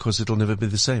 because it'll never be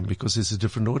the same, because it's a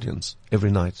different audience every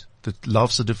night. The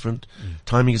laughs are different,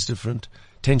 timing is different,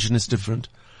 tension is different.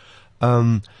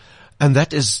 And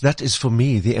that is for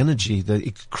me the energy, the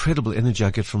incredible energy I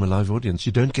get from a live audience.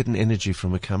 You don't get an energy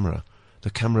from a camera.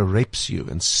 The camera rapes you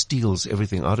and steals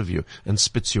everything out of you and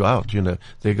spits you out.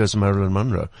 There goes Marilyn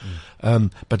Monroe.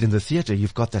 But in the theater,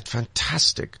 you've got that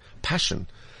fantastic passion.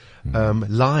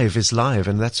 Live is live,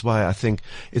 and that's why I think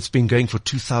it's been going for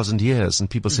 2,000 years, and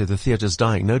people say the theater's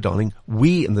dying. No, darling,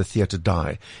 we in the theater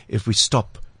die if we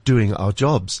stop doing our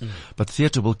jobs. But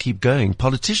theater will keep going.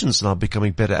 Politicians are now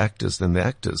becoming better actors than the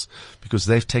actors, because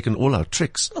they've taken all our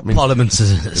tricks. Parliament's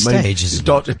a stage, isn't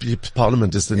it?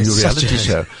 Parliament is the new reality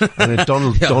show. And then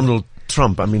Donald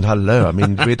Trump, hello.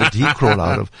 Where did he crawl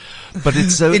out of? But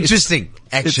it's so interesting,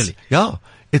 actually.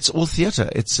 It's all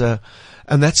theater.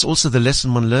 And that's also the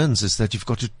lesson one learns, is that you've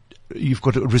got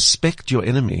to respect your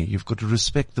enemy. You've got to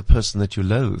respect the person that you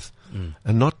loathe,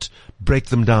 and not break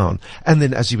them down. And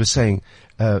then, as you were saying,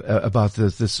 about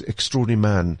this extraordinary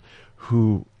man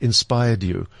who inspired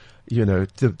you,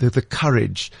 the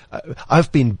courage.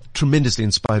 I've been tremendously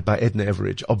inspired by Edna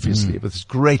Everage, obviously, with this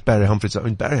great Barry Humphries.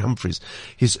 Barry Humphries,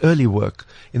 his early work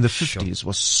in the 50s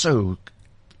was so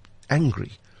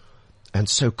angry and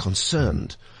so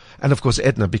concerned. And of course,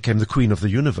 Edna became the queen of the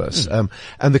universe. And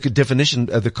the definition,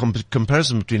 the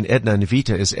comparison between Edna and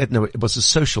Evita is Edna was a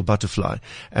social butterfly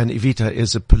and Evita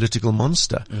is a political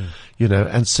monster, you know.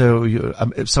 And so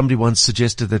somebody once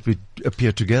suggested that we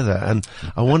appear together, and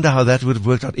I wonder how that would have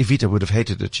worked out. Evita would have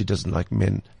hated it. She doesn't like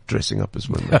men dressing up as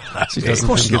women. She doesn't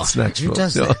think it's natural. Who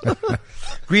does that?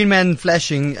 Green Man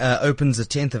Flashing opens the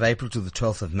 10th of April to the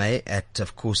 12th of May at,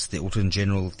 of course, the Alton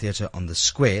General Theatre on the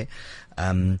Square.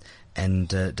 And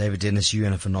David Dennis, you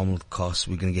and a phenomenal cast.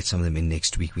 We're going to get some of them in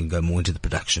next week. We can go more into the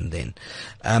production then.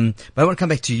 But I want to come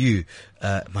back to you,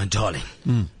 my darling,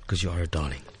 because you are a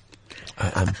darling.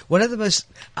 One of the most,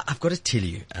 I've got to tell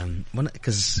you,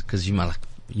 because you're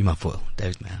my foil,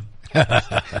 David, man.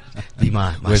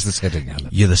 Where's the setting, Alan?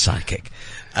 You're the sidekick.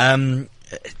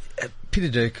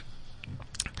 Pieter-Dirk,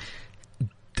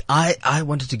 I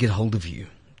wanted to get hold of you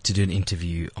to do an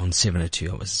interview on 702.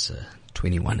 I was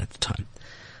 21 at the time.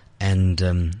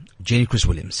 And Jenny Chris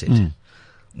Williams said,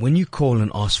 when you call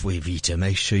and ask for Evita,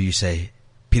 make sure you say,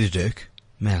 Pieter-Dirk,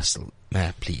 may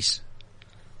I please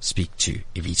speak to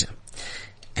Evita?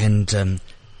 And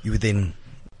you would then,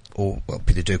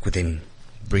 Pieter-Dirk would then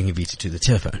bring Evita to the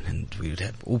telephone, and we would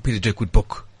have, or Pieter-Dirk would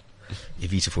book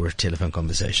Evita for a telephone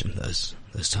conversation those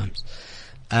times.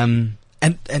 And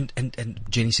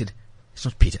Jenny said, it's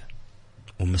not Peter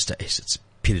or Mr. S, it's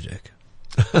Pieter-Dirk.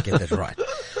 Get that right.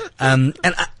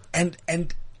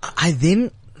 And I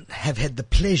then have had the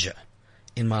pleasure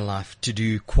in my life to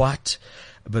do quite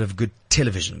a bit of good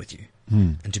television with you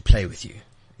and to play with you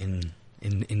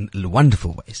in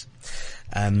wonderful ways.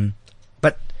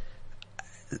 But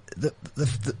the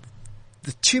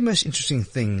two most interesting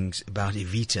things about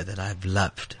Evita that I've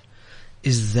loved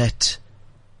is that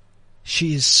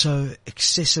she is so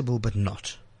accessible but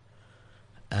not.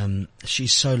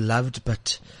 She's so loved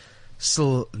but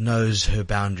still knows her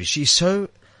boundaries. She's so.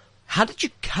 How did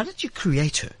you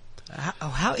create her?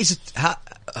 How is it?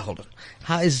 Hold on.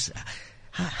 How was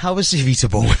Evita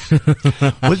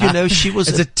born? Well, you know, she was.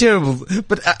 It's a terrible.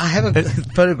 But I have a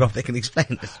photograph that can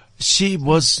explain it. She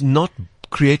was not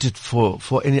created for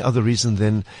any other reason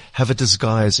than have a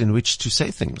disguise in which to say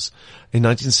things. In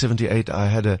 1978, I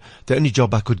had the only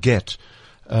job I could get.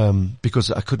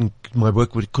 Because my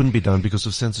work couldn't be done because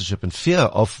of censorship and fear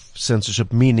of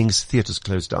censorship, meaning theatres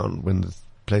closed down when the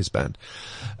plays banned.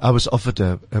 I was offered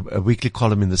a weekly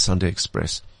column in the Sunday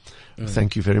Express.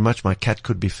 Thank you very much. My cat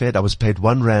could be fed. I was paid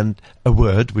R1 a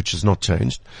word, which has not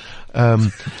changed.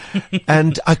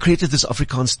 And I created this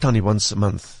Afrikaans Tannie once a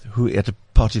month, who at a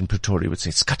party in Pretoria would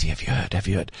say, Scotty, have you heard?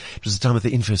 It was the time of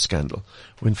the info scandal,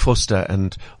 when Foster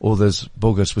and all those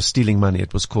bogus were stealing money.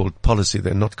 It was called policy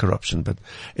then, not corruption, but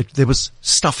there was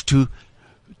stuff to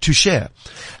share.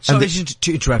 Sorry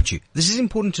to interrupt you. This is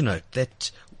important to note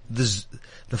that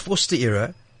the Foster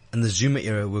era and the Zuma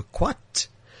era were quite,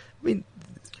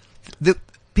 the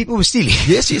people were stealing.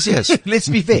 Yes. Let's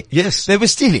be fair. Yes. They were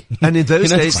stealing. And in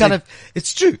those days,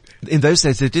 it's true. In those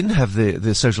days, they didn't have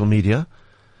the social media.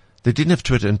 They didn't have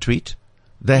Twitter and tweet.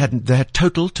 They had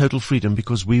total freedom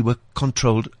because we were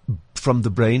controlled from the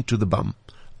brain to the bum.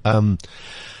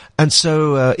 And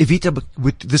so, Evita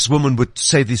this woman would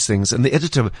say these things, and the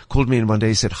editor called me in one day.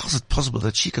 He said, how's it possible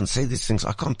that she can say these things?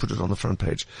 I can't put it on the front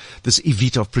page. This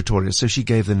Evita of Pretoria. So she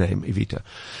gave the name Evita.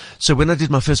 So when I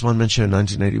did my first one-man show in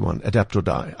 1981, Adapt or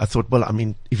Die, I thought, well, I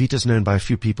mean, Evita's known by a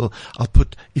few people. I'll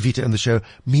put Evita in the show,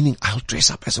 meaning I'll dress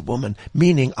up as a woman,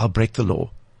 meaning I'll break the law.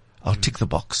 I'll tick the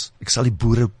box. Ek sal die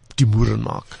boere die moeren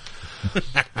maak.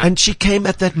 And she came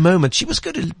at that moment. She was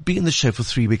going to be in the show for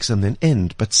 3 weeks and then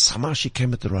end, but somehow she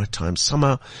came at the right time.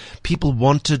 Somehow people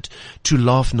wanted to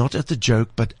laugh not at the joke,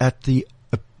 but at the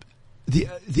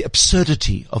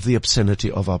absurdity of the obscenity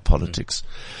of our politics.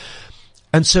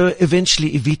 And so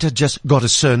eventually Evita just got a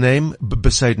surname,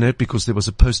 Besaidnet, because there was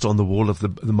a poster on the wall of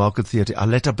the Market Theatre. I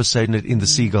let her Besaidnet in the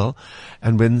Seagull.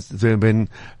 And when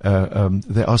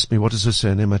they asked me what is her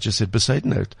surname, I just said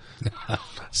Besaidnet.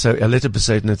 So Aletta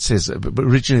Besaidnet says, but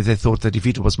originally they thought that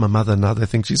Evita was my mother. Now they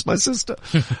think she's my sister.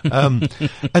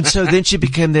 And so then she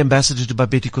became the ambassador to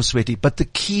Babeti Kosweti. But the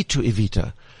key to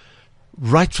Evita,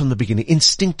 right from the beginning,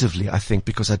 instinctively, I think,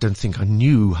 because I don't think I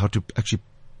knew how to actually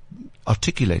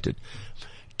articulate it,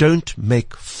 don't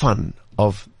make fun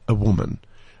of a woman.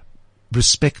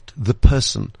 Respect the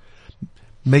person.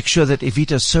 Make sure that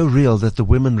Evita is so real that the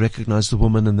women recognize the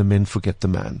woman and the men forget the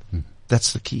man.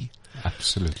 That's the key.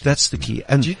 Absolutely. That's the key.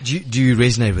 And do you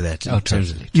resonate with that? Oh,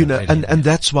 totally. You know, and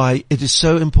that's why it is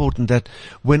so important that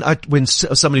when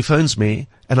somebody phones me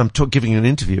and I'm giving an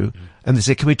interview and they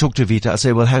say, can we talk to Evita? I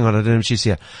say, well, hang on, I don't know if she's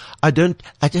here. I don't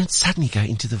suddenly go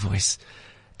into the voice.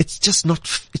 it's just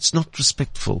it's not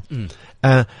respectful.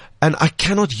 And I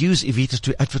cannot use Evita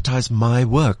to advertise my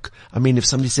work. I mean, if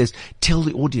somebody says, tell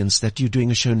the audience that you're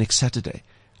doing a show next Saturday.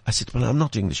 I said, well, I'm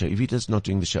not doing the show. Evita's not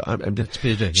doing the show.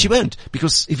 She won't,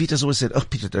 because Evita's always said,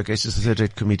 Pieter-Dirk Uys is a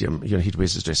third-rate comedian. He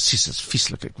wears his dress. She says,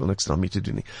 vieslik, ek wil niks daarmee te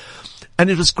doen nie. And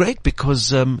it was great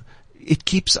because, it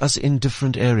keeps us in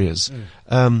different areas.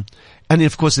 And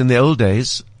of course, in the old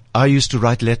days, I used to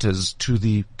write letters to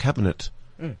the cabinet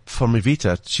from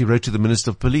Evita. She wrote to the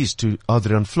Minister of Police, to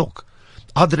Adrian Vlok.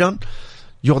 Adrian,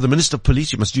 you're the Minister of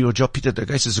Police. You must do your job. Pieter-Dirk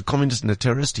Uys is a communist and a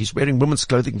terrorist. He's wearing women's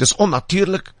clothing. Dis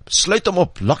onnatuurlik. Sluit him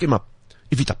up. Lock him up.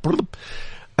 Evita.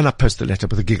 And I post the letter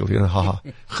with a giggle. Haha.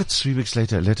 3 weeks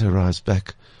later, a letter arrives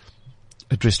back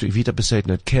addressed to Evita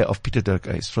Bezuidenhout, care of Pieter-Dirk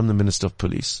Uys, from the Minister of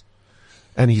Police.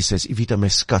 And he says, Evita, my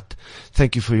scut,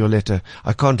 thank you for your letter.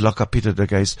 I can't lock up Pieter-Dirk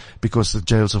Uys because the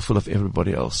jails are full of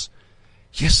everybody else.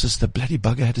 Yes, the bloody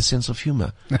bugger had a sense of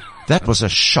humor. That was a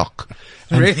shock.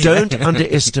 And Really? Don't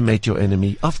underestimate your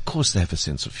enemy. Of course they have a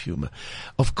sense of humor.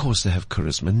 Of course they have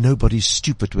charisma. Nobody's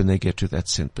stupid when they get to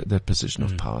that position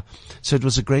of power. So it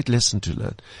was a great lesson to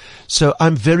learn. So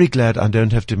I'm very glad I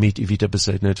don't have to meet Evita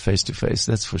Bezuidenhout face to face.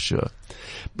 That's for sure.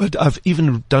 But I've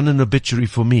even done an obituary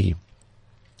for me.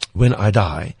 When I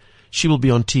die, she will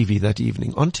be on TV that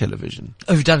evening, on television.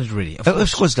 Oh, you've done it already.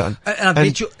 Of course done. And I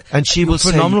met and she will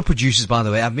say, phenomenal producers, by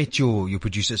the way. I've met your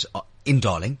producers in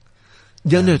Darling.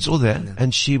 Yeah, no, it's all there.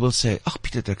 And she will say,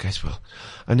 Pieter-Dirk Uys, well,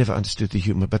 I never understood the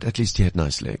humor, but at least he had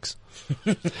nice legs.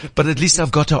 But at least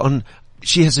I've got her on.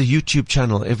 She has a YouTube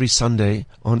channel every Sunday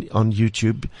on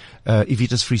YouTube,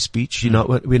 Evita's Free Speech. We're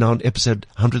now on episode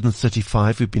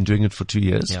 135. We've been doing it for 2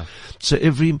 years. Yeah. So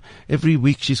every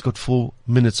week she's got 4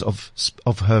 minutes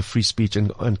of her free speech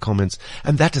and comments.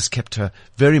 And that has kept her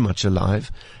very much alive.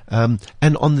 And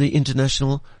on the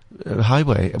international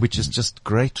highway, which is just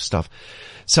great stuff.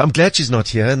 So I'm glad she's not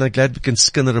here, and I'm glad we can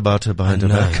skin her about her behind her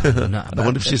back. No, I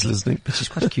wonder if she's listening. But she's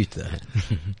quite cute, though.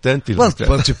 Don't feel Well, like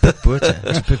that. to Pip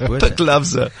Buerta. Pip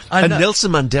loves her. I And know.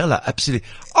 Nelson Mandela, absolutely.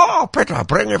 Peter,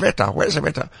 bring Evita. Where's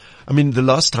Evita? I mean, the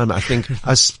last time I think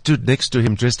I stood next to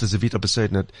him dressed as Evita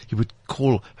Bezuidenhout, he would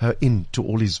call her in to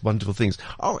all these wonderful things.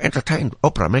 Entertain,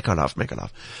 Oprah, make her laugh, make her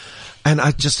laugh. And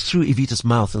I just threw Evita's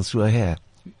mouth and through her hair.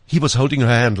 He was holding her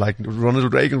hand like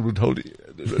Ronald Reagan would hold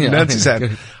Nancy's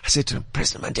hand. I said to him,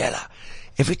 President Mandela,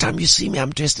 every time you see me,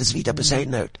 I'm dressed as Evita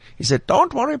Bezuidenhout. He said,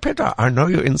 don't worry, Peter. I know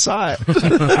you're inside.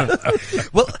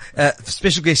 Well,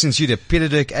 special guests in studio,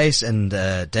 Pieter-Dirk Uys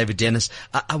and David Dennis.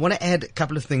 I want to add a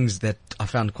couple of things that I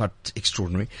found quite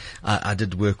extraordinary. I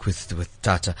did work with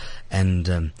Tata,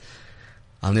 and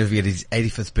I'll never forget his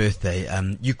 85th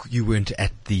birthday. You weren't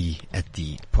at the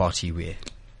party where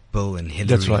Bill and Hillary.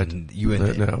 That's right. And you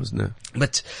weren't there. No, I was no.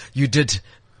 But you did.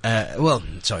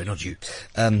 Sorry, not you.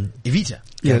 Evita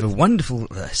Yeah. gave a wonderful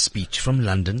speech from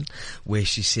London where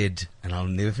she said, and I'll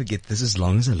never forget this as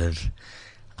long as I live,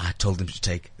 I told them to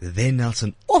take their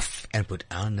Nelson off and put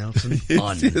our Nelson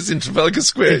on. Yes, in Trafalgar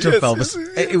Square. In Trafalgar. Yes.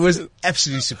 It was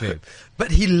absolutely superb.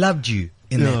 But he loved you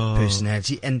in that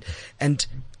personality, and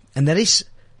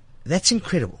that's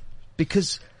incredible,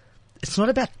 because it's not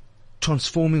about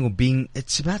transforming or being,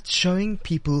 it's about showing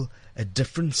people a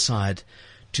different side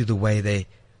to the way they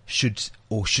should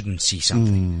or shouldn't see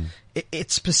something.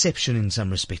 It's perception in some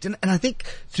respect. And I think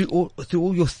through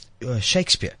all your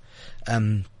Shakespeare,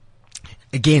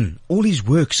 again, all his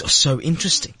works are so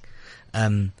interesting.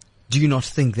 Do you not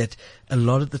think that a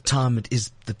lot of the time it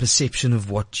is the perception of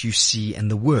what you see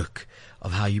and the work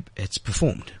of how it's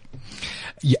performed?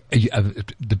 Yeah,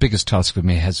 the biggest task for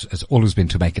me has always been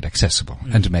to make it accessible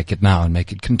and to make it now and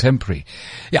make it contemporary.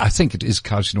 Yeah, I think it is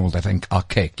couched in all that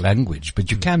archaic language,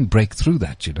 but you can break through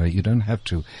that. You don't have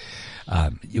to.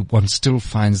 One still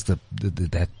finds that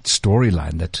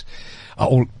storyline that are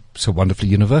all so wonderfully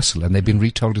universal, and they've been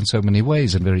retold in so many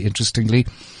ways, and very interestingly,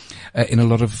 in a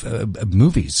lot of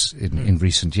movies in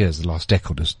recent years, the last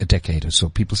decade or so,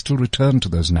 people still return to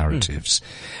those narratives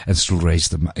and still raise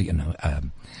them,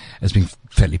 as being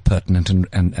fairly pertinent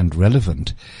and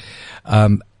relevant. For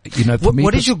me,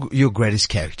 what is your greatest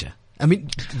character? I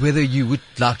mean, whether you would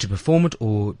like to perform it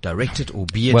or direct it or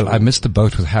be it. Well, I missed the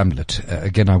boat with Hamlet.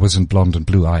 Again, I wasn't blonde and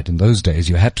blue-eyed. In those days,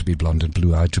 you had to be blonde and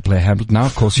blue-eyed to play Hamlet. Now,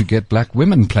 of course, you get black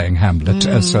women playing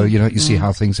Hamlet. So, you see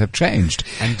how things have changed.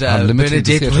 And limited the Bernadette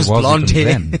theatre was blonde hair.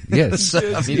 then. Yes, I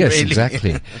mean, yes, really.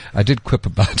 exactly. I did quip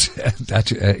about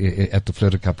that at the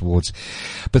Flutter Cup Awards.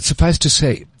 But suffice to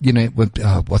say,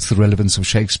 what's the relevance of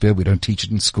Shakespeare? We don't teach it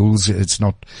in schools. It's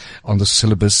not on the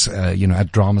syllabus,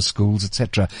 at drama schools,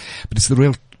 etc. But it's the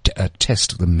real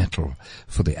test of the metal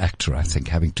for the actor, I think,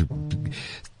 having to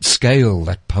scale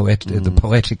that the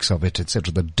poetics of it,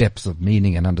 etc., the depth of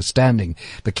meaning and understanding,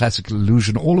 the classical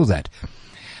illusion, all of that.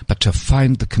 But to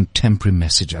find the contemporary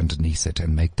message underneath it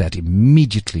and make that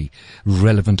immediately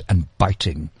relevant and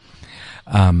biting.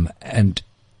 And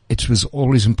it was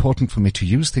always important for me to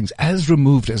use things as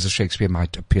removed as a Shakespeare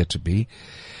might appear to be,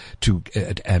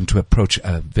 and to approach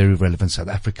a very relevant South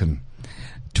African,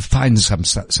 to find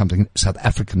something South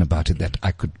African about it that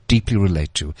I could deeply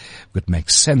relate to, would make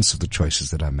sense of the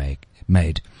choices that I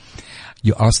made.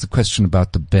 You asked the question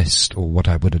about the best, or what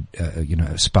I would,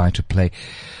 aspire to play.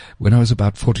 When I was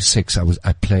about 46,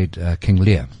 I played King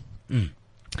Lear.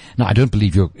 Now, I don't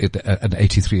believe an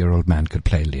 83-year-old man could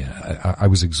play Lear. I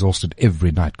was exhausted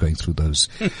every night going through those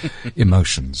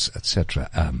emotions, etc.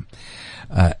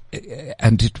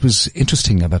 And it was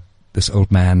interesting about this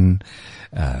old man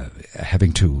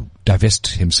having to divest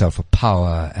himself of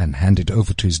power and hand it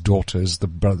over to his daughters, the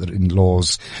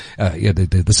brother-in-laws,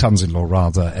 the sons-in-law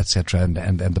rather, etc.,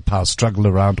 and the power struggle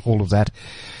around all of that.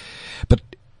 But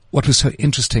what was so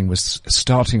interesting was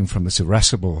starting from this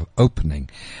irascible opening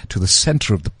to the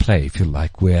center of the play, if you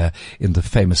like, where in the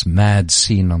famous mad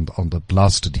scene on the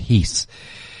blasted heath,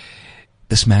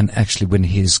 this man actually, when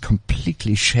he is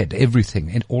completely shed everything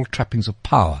in all trappings of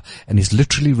power and is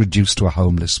literally reduced to a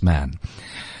homeless man,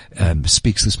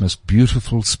 speaks this most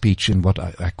beautiful speech in what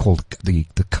I call the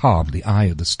calm, the eye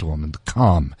of the storm, and the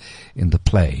calm in the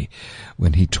play,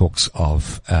 when he talks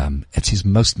of, at his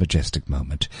most majestic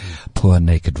moment, poor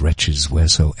naked wretches,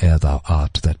 wheresoe'er thou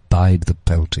art, that bide the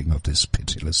pelting of this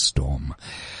pitiless storm.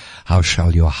 How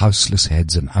shall your houseless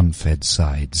heads and unfed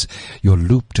sides, your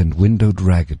looped and windowed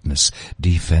raggedness,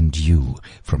 defend you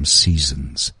from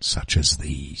seasons such as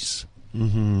these?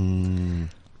 Mm-hmm.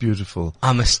 Beautiful.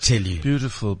 I must tell you.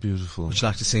 Beautiful, beautiful. Would you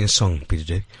like to sing a song,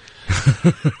 Pieter-Dirk?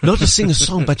 Not to sing a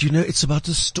song, but it's about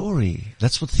the story.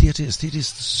 That's what theatre is. Theatre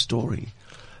is the story.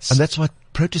 And that's why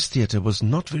protest theatre was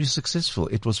not very successful.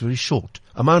 It was very short.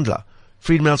 Amandla.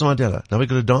 Freedom Nelson Mandela. Now we've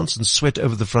got to dance and sweat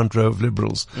over the front row of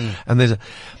liberals. And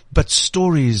but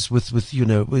stories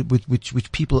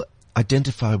which people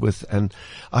identify with and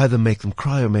either make them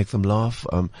cry or make them laugh.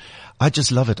 I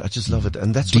just love it.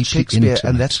 And that's what Shakespeare,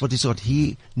 and that's what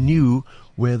he knew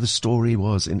where the story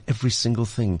was in every single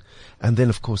thing. And then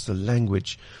of course the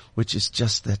language, which is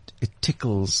just that it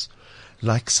tickles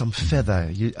like some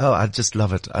feather. I just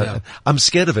love it. Yeah. I'm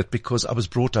scared of it because I was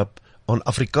brought up on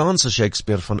Afrikaanse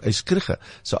Shakespeare van Uyskirche.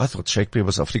 So I thought Shakespeare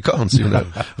was Afrikaans,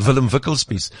 Willem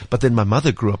Wickelspies. But then my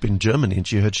mother grew up in Germany and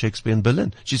she heard Shakespeare in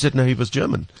Berlin. She said, no, he was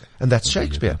German. And that's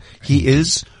Shakespeare. He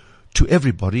is to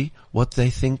everybody what they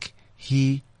think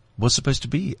he was supposed to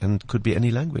be and could be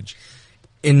any language.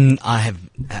 I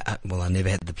never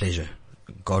had the pleasure,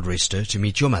 God rest her, to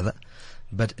meet your mother,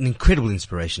 but an incredible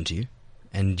inspiration to you.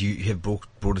 And you have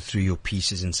brought it through your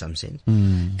pieces in some sense.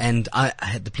 And I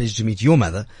had the pleasure to meet your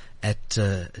mother at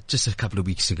just a couple of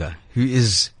weeks ago, who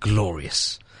is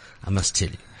glorious, I must tell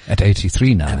you. At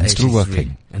 83 now, and still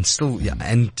working. And still, yeah,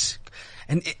 and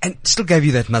still gave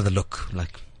you that mother look,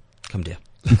 like, come dear.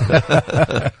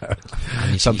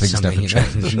 Some things never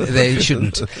change. They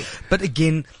shouldn't. But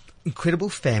again, incredible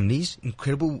families,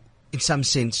 incredible, in some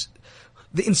sense,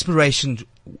 the inspiration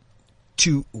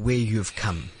to where you have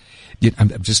come. Yeah,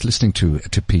 I'm just listening to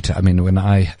Peter. I mean, when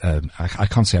I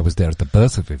can't say I was there at the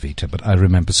birth of Evita, but I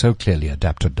remember so clearly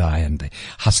Adapt or Die and the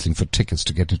hustling for tickets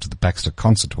to get into the Baxter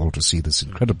Concert Hall to see this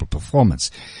incredible performance.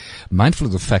 Mindful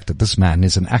of the fact that this man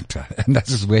is an actor, and that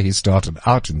is where he started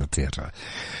out in the theatre.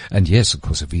 And yes, of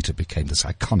course, Evita became this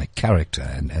iconic character,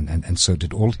 and so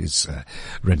did all his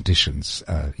renditions.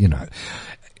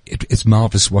 It's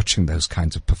marvelous watching those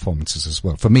kinds of performances as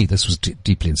well. For me, this was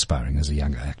deeply inspiring as a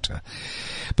younger actor.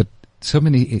 But so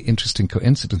many interesting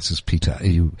coincidences, Peter.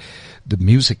 The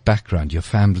music background, your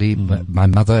family, my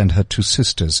mother and her two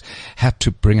sisters had to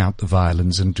bring out the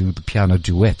violins and do the piano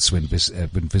duets when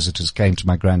visitors came to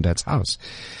my granddad's house.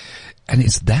 And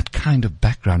it's that kind of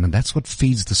background, and that's what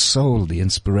feeds the soul, the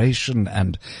inspiration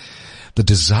and the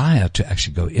desire to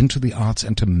actually go into the arts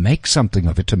and to make something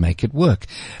of it, to make it work.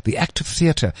 The act of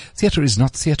theatre is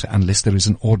not theatre unless there is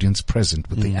an audience present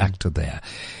with the actor there.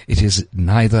 It is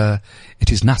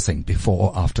nothing before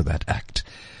or after that act.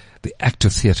 The act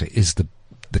of theatre is the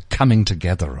coming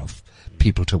together of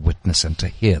people to witness and to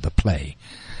hear the play.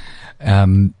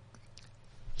 I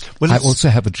also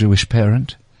have a Jewish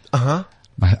parent.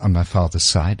 On my father's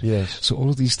side. Yes. So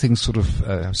all of these things sort of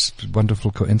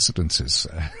wonderful coincidences.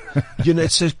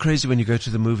 It's so crazy when you go to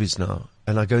the movies now.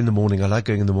 And I go in the morning. I like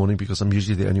going in the morning because I'm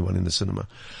usually the only one in the cinema.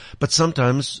 But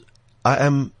sometimes I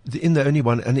am the only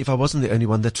one, and if I wasn't the only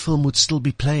one, that film would still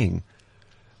be playing.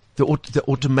 The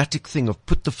automatic thing of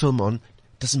put the film on,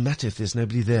 doesn't matter if there's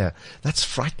nobody there. That's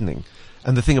frightening.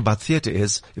 And the thing about theatre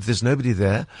is, if there's nobody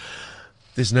there,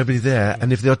 there's nobody there.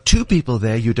 And if there are two people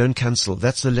there, you don't cancel.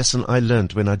 That's the lesson I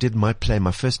learned when I did my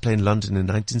first play in London in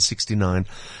 1969.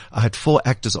 I had 4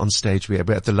 actors on stage. We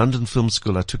were at the London Film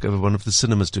School. I took over one of the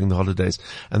cinemas during the holidays,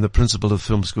 and the principal of the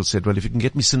film school said, well, if you can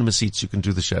get me cinema seats, you can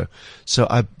do the show. So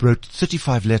I wrote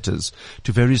 35 letters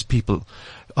to various people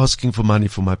asking for money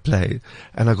for my play.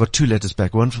 And I got 2 letters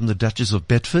back, one from the Duchess of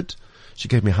Bedford. She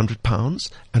gave me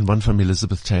 £100, and one from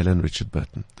Elizabeth Taylor and Richard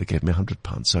Burton. They gave me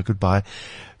 £100, so I could buy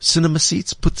cinema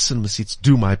seats,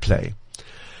 do my play.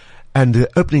 And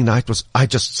the opening night was, I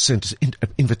just sent an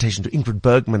invitation to Ingrid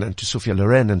Bergman and to Sophia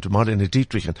Loren and to Marlene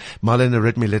Dietrich, and Marlene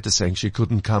read me a letter saying she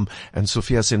couldn't come, and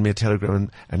Sophia sent me a telegram,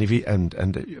 and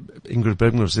Ingrid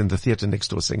Bergman was in the theatre next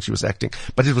door saying she was acting.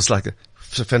 But it was like a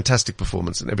fantastic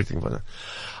performance and everything.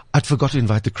 I'd forgot to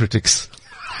invite the critics.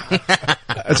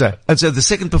 And so the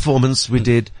second performance we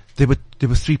did, there were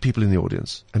 3 people in the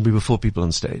audience, and we were 4 people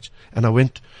on stage. And I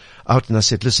went out and I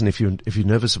said, listen, if you're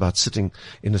nervous about sitting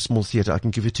in a small theatre, I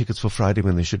can give you tickets for Friday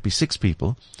when there should be 6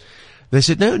 people. They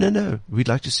said, no, we'd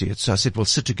like to see it. So I said, well,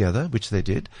 sit together, which they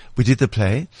did. We did the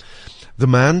play. The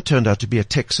man turned out to be a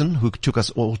Texan who took us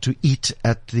all to eat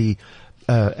at the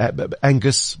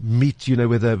Angus meat,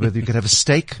 where you could have a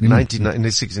steak,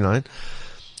 1969.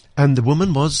 And the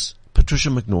woman was Patricia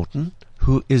McNaughton,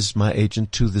 who is my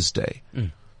agent to this day.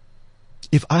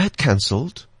 If I had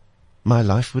cancelled, my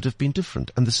life would have been different.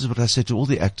 And this is what I say to all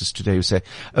the actors today who say,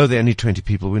 oh, there are only 20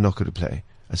 people, we're not going to play.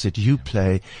 I said, you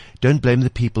play. Don't blame the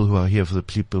people who are here for the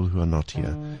people who are not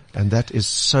here. And that is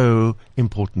so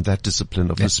important, that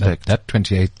discipline of respect. That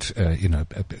 28,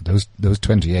 those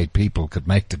 28 people could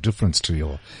make the difference to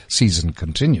your season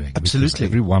continuing. Absolutely. Because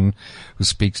everyone who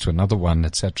speaks to another one,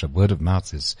 etc., word of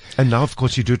mouth is... And now, of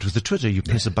course, you do it with the Twitter. You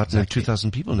press a button and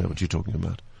 2,000 people know what you're talking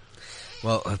about.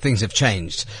 Well, things have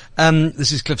changed.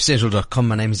 This is cliffcentral.com.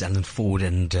 My name is Alan Ford,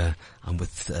 and I'm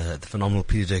with the phenomenal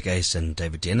Pieter-Dirk Uys and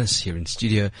David Dennis here in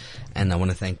studio. And I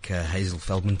want to thank Hazel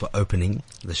Feldman for opening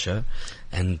the show,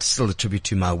 and still a tribute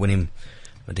to Ma Winnie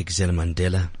Madikizela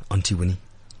Mandela, Auntie Winnie,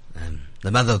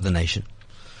 the mother of the nation.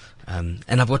 And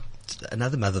I've got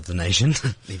another mother of the nation,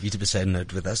 Evita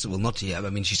Besson, with us. Well, not here. I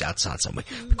mean, she's outside somewhere.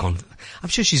 I'm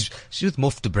sure she's with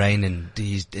Moff de Brain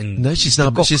No, she's now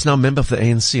a member of the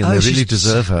ANC, and they really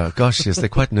deserve her. Gosh, yes, they're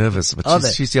quite nervous, but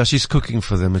she's cooking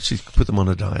for them, and she's put them on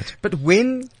a diet. But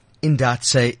when in doubt,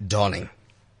 say darling.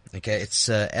 Okay, it's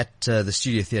at the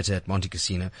Studio Theatre at Monte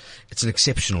Casino. It's an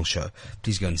exceptional show.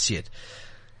 Please go and see it.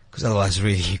 Because otherwise,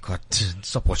 really, you've got to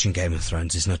stop watching Game of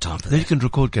Thrones. There's no time for that. Then you can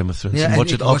record Game of Thrones and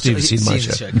watch it after you've seen my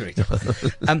show. Correct.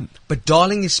 But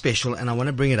Darling is special, and I want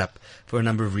to bring it up for a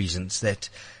number of reasons. That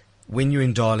when you're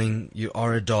in Darling, you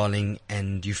are a darling,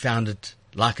 and you found it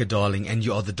like a darling, and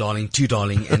you are the darling to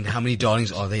darling. And how many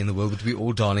darlings are there in the world? But we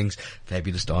all darlings,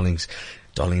 fabulous darlings.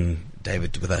 Darling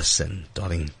David with us, and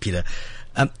darling Peter.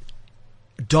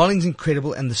 Darling's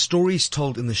incredible, and the story is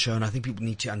told in the show, and I think people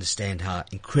need to understand how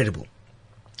incredible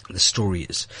the story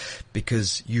is,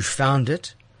 because you found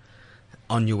it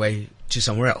on your way to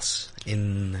somewhere else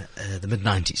in the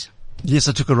mid-90s. Yes,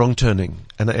 I took a wrong turning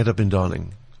and I ended up in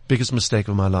Darling. Biggest mistake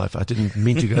of my life. I didn't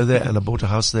mean to go there, and I bought a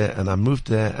house there, and I moved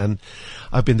there, and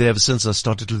I've been there ever since. I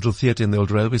started a little theatre in the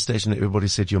old railway station. Everybody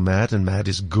said, you're mad, and mad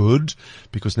is good,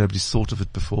 because nobody's thought of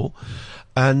it before.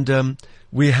 And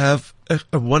we have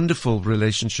a wonderful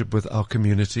relationship with our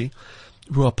community,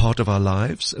 who are part of our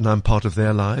lives, and I'm part of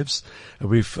their lives.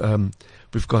 We've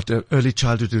got an early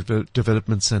childhood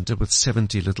development center with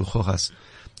 70 little choras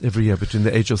every year between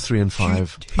the age of 3 and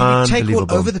 5. You take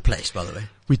all over the place, by the way.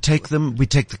 We take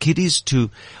the kiddies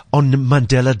on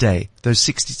Mandela Day, those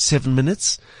 67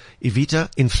 minutes. Evita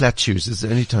in flat shoes. It's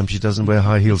the only time she doesn't wear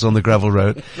high heels on the gravel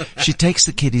road. She takes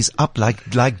the kiddies up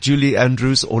like Julie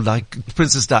Andrews or like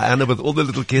Princess Diana with all the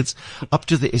little kids up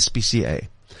to the SPCA.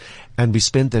 And we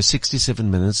spend those 67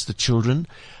 minutes, the children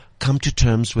come to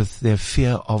terms with their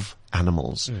fear of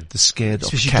animals. They're scared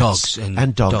of cats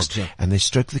and dogs. Yeah. And they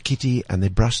stroke the kitty and they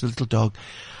brush the little dog.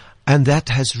 And that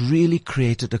has really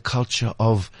created a culture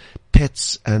of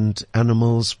pets and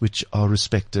animals which are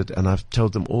respected. And I've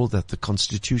told them all that the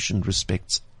Constitution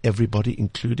respects everybody,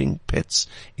 including pets,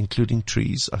 including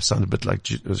trees. I sound a bit like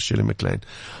Shirley MacLaine.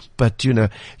 But, you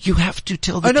have to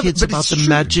tell the kids about the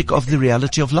magic of the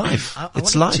reality of life.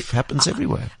 Happens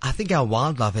everywhere. I think our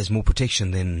wildlife has more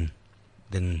protection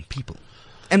than people.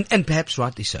 And perhaps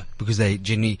rightly so, because they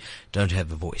generally don't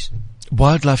have a voice.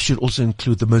 Wildlife should also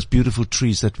include the most beautiful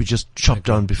trees that we just chop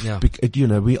down.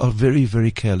 We are very,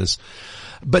 very careless.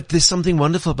 But there's something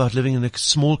wonderful about living in a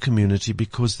small community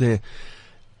because it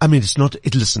is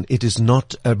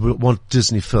not a Walt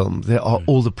Disney film. There are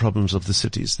all the problems of the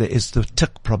cities. There is the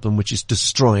tick problem, which is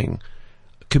destroying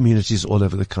communities all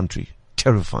over the country.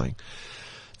 Terrifying.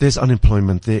 There's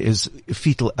unemployment. There is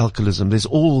fetal alcoholism. There's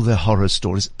all the horror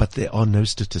stories, but there are no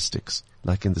statistics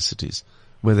like in the cities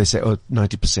where they say,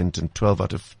 90% and 12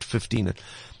 out of 15.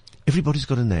 Everybody's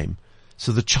got a name.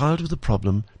 So the child with the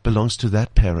problem belongs to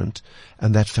that parent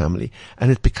and that family,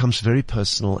 and it becomes very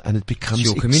personal, and it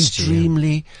becomes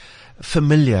extremely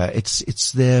familiar.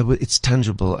 It's there. It's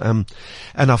tangible. And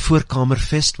our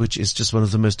Voorkamerfest, which is just one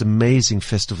of the most amazing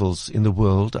festivals in the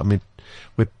world. I mean,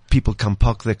 where people come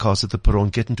park their cars at the perron,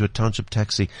 get into a township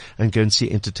taxi, and go and see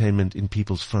entertainment in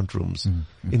people's front rooms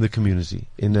in the community,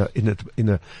 in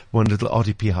a one little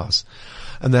RDP house,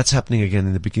 and that's happening again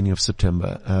in the beginning of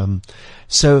September. And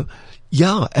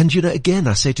again,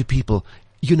 I say to people,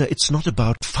 it's not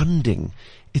about funding,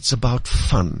 it's about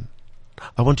fun.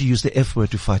 I want to use the F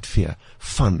word to fight fear.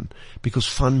 Fun. Because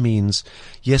fun means,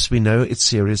 yes, we know it's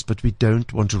serious, but we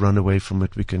don't want to run away from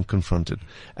it. We can confront it.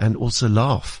 And also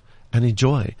laugh and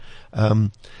enjoy. I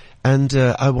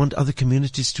want other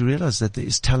communities to realize that there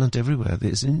is talent everywhere.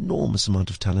 There is an enormous amount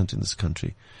of talent in this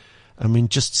country. I mean,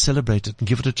 just celebrate it and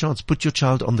give it a chance. Put your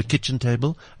child on the kitchen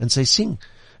table and say, sing.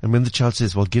 And when the child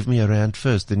says, well, give me a rand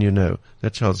first, then you know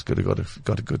that child's got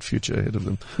a good future ahead of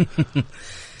them.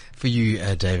 For you,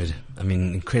 David, I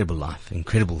mean, incredible life,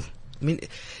 incredible. I mean,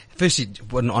 firstly,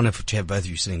 what an honor to have both of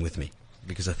you sitting with me,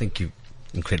 because I think you're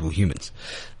incredible humans.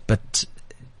 But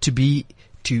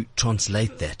to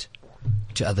translate that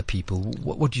to other people,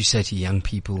 what do you say to young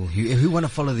people who want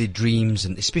to follow their dreams,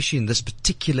 and especially in this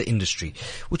particular industry,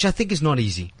 which I think is not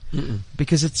easy,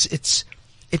 because it's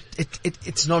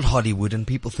not Hollywood, and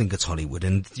people think it's Hollywood,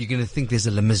 and you're going to think there's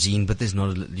a limousine, but there's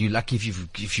not. You're lucky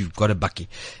if you've got a bucky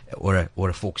or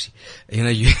a Foxy.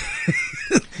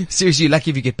 Seriously, you're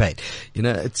lucky if you get paid.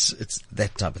 It's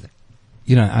that type of thing.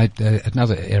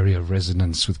 Another area of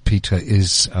resonance with Peter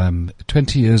is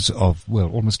 20 years of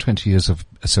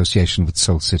association with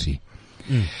Soul City,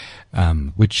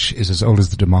 which is as old as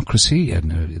the democracy,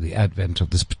 and the advent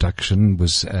of this production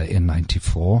was in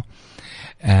 94.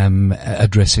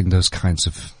 Addressing those kinds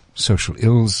of social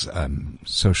ills,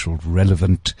 social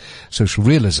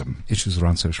realism, issues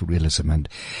around social realism. And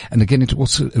again, it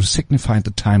signified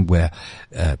the time where,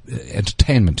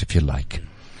 entertainment, if you like,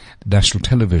 national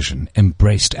television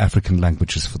embraced African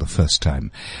languages for the first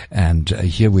time. And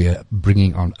here we are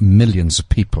bringing on millions of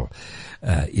people,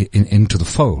 into the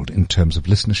fold in terms of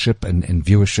listenership and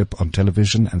viewership on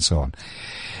television and so on.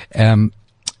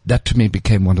 That to me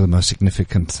became one of the most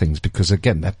significant things, because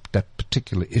again, that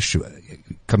particular issue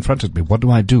confronted me. What do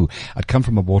I do? I'd come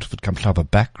from a Waterford Kamhlaba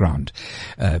background,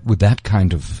 with that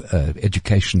kind of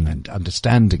education and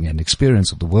understanding and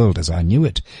experience of the world as I knew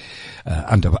it,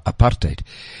 under apartheid.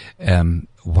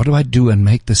 What do I do and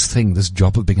make this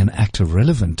job of being an actor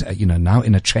relevant, now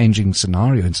in a changing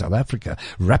scenario in South Africa,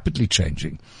 rapidly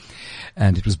changing?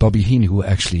 And it was Bobby Heaney who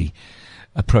actually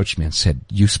approached me and said,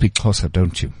 you speak Xhosa,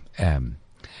 don't you?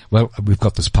 Well, we've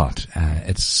got this part.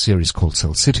 It's a series called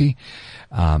Soul City,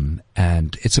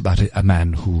 and it's about a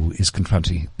man who is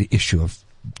confronting the issue of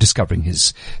discovering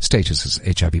his status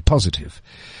as HIV positive.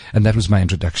 And that was my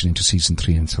introduction into season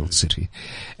 3 in Soul City.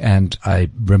 And I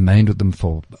remained with them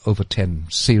for over 10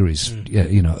 series,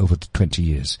 over the 20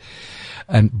 years,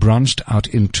 and branched out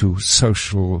into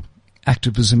social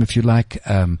activism, if you like,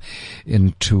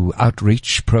 into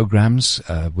outreach programs,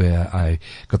 where I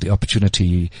got the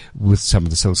opportunity with some of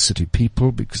the Soul City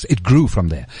people, because it grew from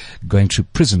there, going to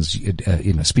prisons,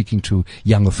 speaking to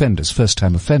young offenders,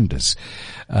 first-time offenders,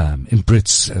 in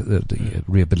Brits, the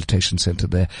rehabilitation center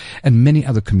there, and many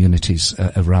other communities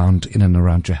in and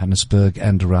around Johannesburg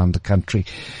and around the country.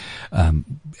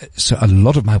 So a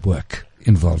lot of my work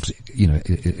involved,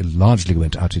 it largely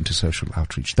went out into social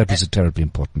outreach. That was a terribly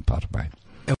important part of mine.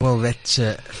 Well,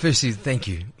 firstly, thank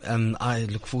you. I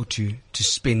look forward to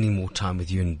spending more time with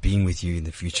you and being with you in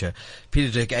the future.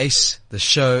 Pieter-Dirk Uys, the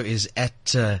show is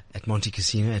at Monte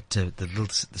Casino, at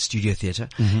the Studio Theatre.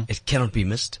 Mm-hmm. It cannot be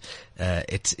missed.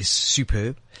 It is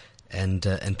superb. And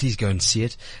please go and see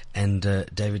it. And,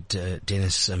 David,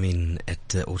 Dennis,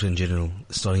 at Auto and General,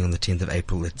 starting on the 10th of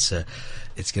April, it's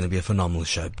going to be a phenomenal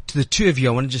show. To the two of you,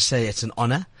 I want to just say it's an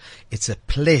honor. It's a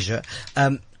pleasure.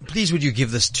 please would you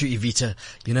give this to Evita?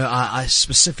 You know, I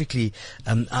specifically,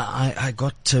 I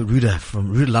got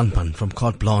Ruda Landman from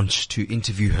Carte Blanche to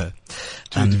interview her.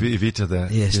 To interview Evita there.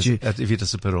 Yes. At Evita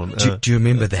Superon. Do you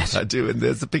remember that? I do, and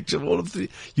there's a picture of all of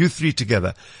you three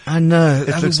together. I know.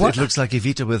 It looks like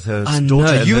Evita with her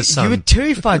daughter and her son. You were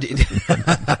terrified.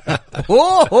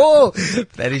 Oh,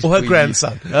 that is or her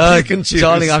grandson.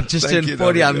 Darling, I've just turned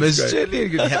 40. I missed you.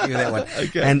 You're happy with that one.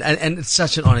 Okay. And it's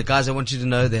such an honor. Guys, I want you to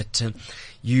know that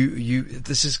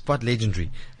this is quite legendary,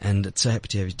 and it's so happy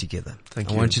to have you together. Thank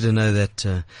you. I want you to know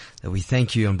that we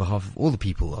thank you on behalf of all the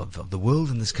people of the world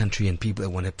and this country and people that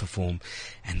want to perform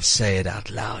and say it out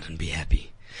loud and be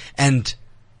happy. And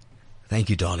thank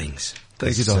you, darlings.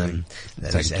 Thank you, darling.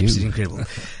 That is absolutely incredible.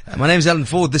 My name is Alan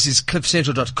Ford. This is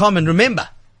cliffcentral.com. And remember,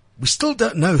 we still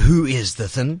don't know who is the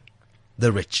thin,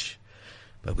 the rich,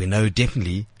 but we know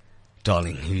definitely,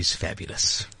 darling, who's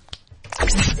fabulous.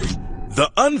 The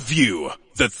Unview,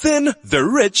 the Thin, the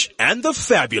Rich, and the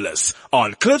Fabulous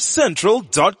on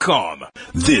cliffcentral.com.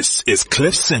 This is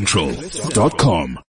cliffcentral.com.